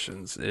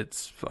compositions,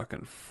 it's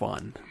fucking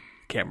fun.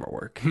 Camera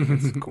work.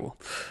 It's cool.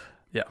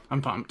 Yeah.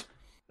 I'm pumped.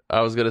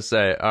 I was going to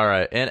say, all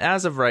right. And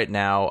as of right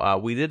now,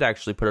 we did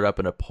actually put it up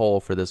in a poll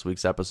for this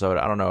week's episode.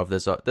 I don't know if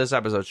this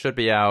episode should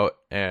be out,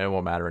 and it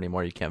won't matter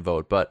anymore. You can't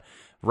vote. But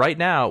right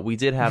now, we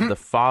did have The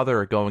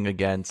Father going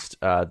against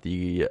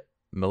the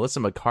Melissa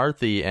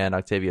McCarthy and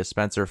Octavia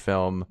Spencer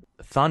film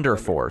Thunder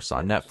Force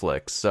on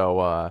Netflix.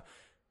 So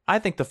I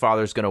think the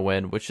father's going to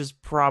win, which is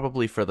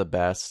probably for the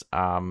best.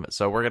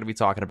 So we're going to be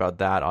talking about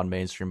that on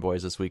Mainstream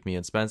Boys this week, me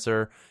and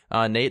Spencer.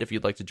 Nate, if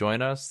you'd like to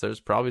join us, there's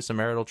probably some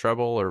marital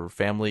trouble or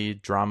family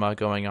drama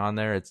going on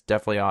there. It's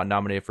definitely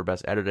nominated for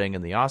Best Editing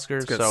in the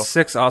Oscars. It's got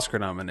 6 Oscar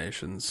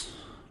nominations.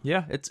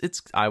 Yeah,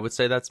 it's. I would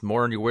say that's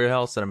more in your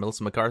warehouse than a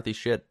Melissa McCarthy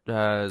shit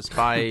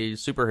spy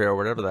superhero,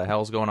 whatever the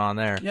hell's going on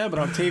there. Yeah, but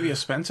Octavia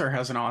Spencer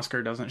has an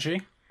Oscar, doesn't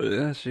she?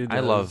 Yeah, she does. I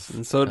love,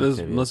 and so does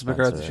Octavia Melissa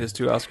McCarthy. Spencer. She has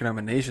 2 Oscar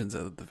nominations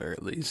at the very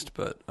least.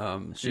 But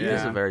She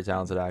is a very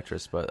talented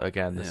actress, but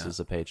again, this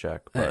is a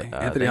paycheck. But hey, Anthony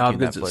thank you,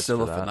 Hopkins Netflix, is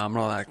still a for that.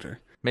 phenomenal actor.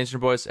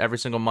 Mainstream Boys every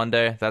single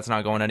Monday. That's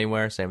not going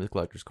anywhere. Same with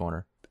Collector's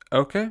Corner.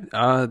 Okay,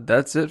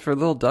 that's it for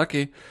Little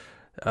Ducky.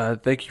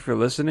 Thank you for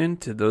listening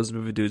to Those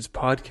Movie Dudes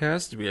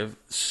podcast. We have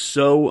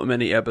so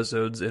many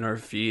episodes in our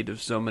feed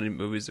of so many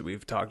movies that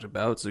we've talked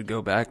about. So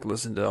go back,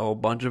 listen to a whole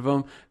bunch of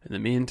them. In the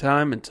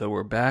meantime, until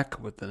we're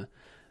back with the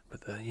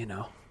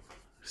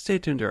stay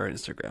tuned to our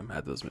Instagram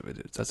at Those Movie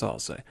Dudes. That's all I'll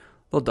say.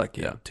 Little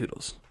Ducky out.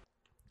 Toodles.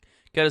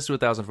 Get us to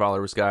 1,000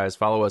 followers, guys.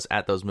 Follow us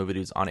at Those Movie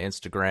Dudes on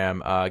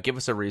Instagram. Give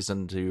us a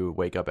reason to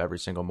wake up every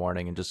single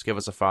morning and just give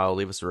us a follow,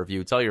 leave us a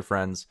review, tell your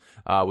friends.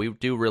 We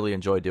do really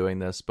enjoy doing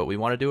this, but we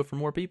want to do it for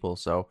more people.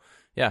 So,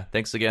 yeah,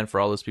 thanks again for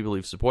all those people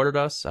who've supported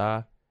us.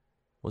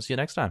 We'll see you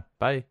next time.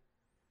 Bye.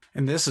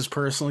 And this is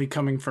personally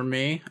coming from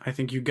me. I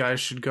think you guys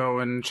should go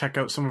and check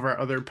out some of our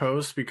other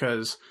posts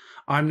because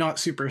I'm not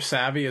super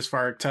savvy as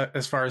far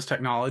as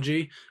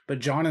technology, but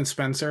John and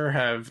Spencer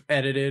have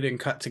edited and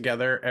cut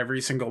together every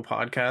single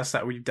podcast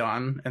that we've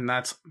done, and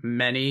that's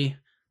many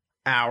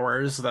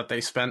hours that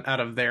they spent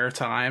out of their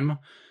time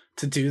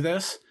to do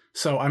this.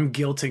 So I'm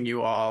guilting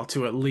you all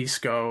to at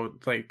least go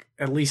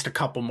at least a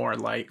couple more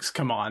likes.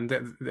 Come on,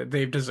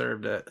 they've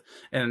deserved it.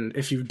 And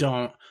if you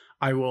don't,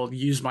 I will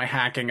use my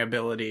hacking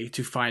ability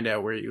to find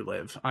out where you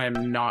live. I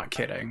am not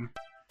kidding.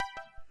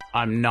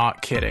 I'm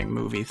not kidding,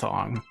 Movie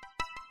Thong.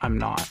 I'm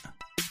not.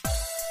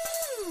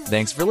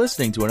 Thanks for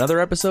listening to another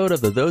episode of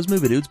the Those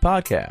Movie Dudes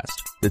podcast.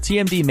 The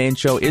TMD main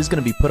show is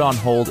going to be put on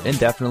hold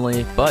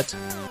indefinitely, but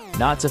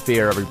not to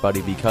fear,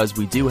 everybody, because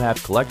we do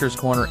have Collector's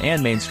Corner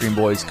and Mainstream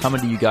Boys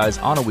coming to you guys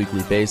on a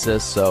weekly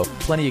basis, so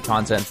plenty of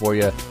content for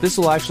you. This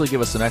will actually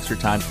give us some extra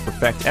time to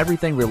perfect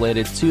everything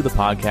related to the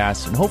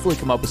podcast and hopefully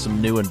come up with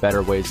some new and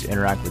better ways to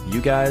interact with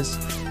you guys.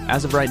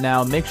 As of right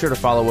now, make sure to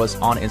follow us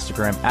on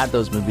Instagram at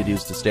Those Movie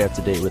Dudes to stay up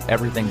to date with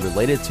everything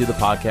related to the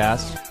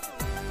podcast.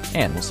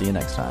 And we'll see you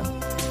next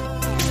time.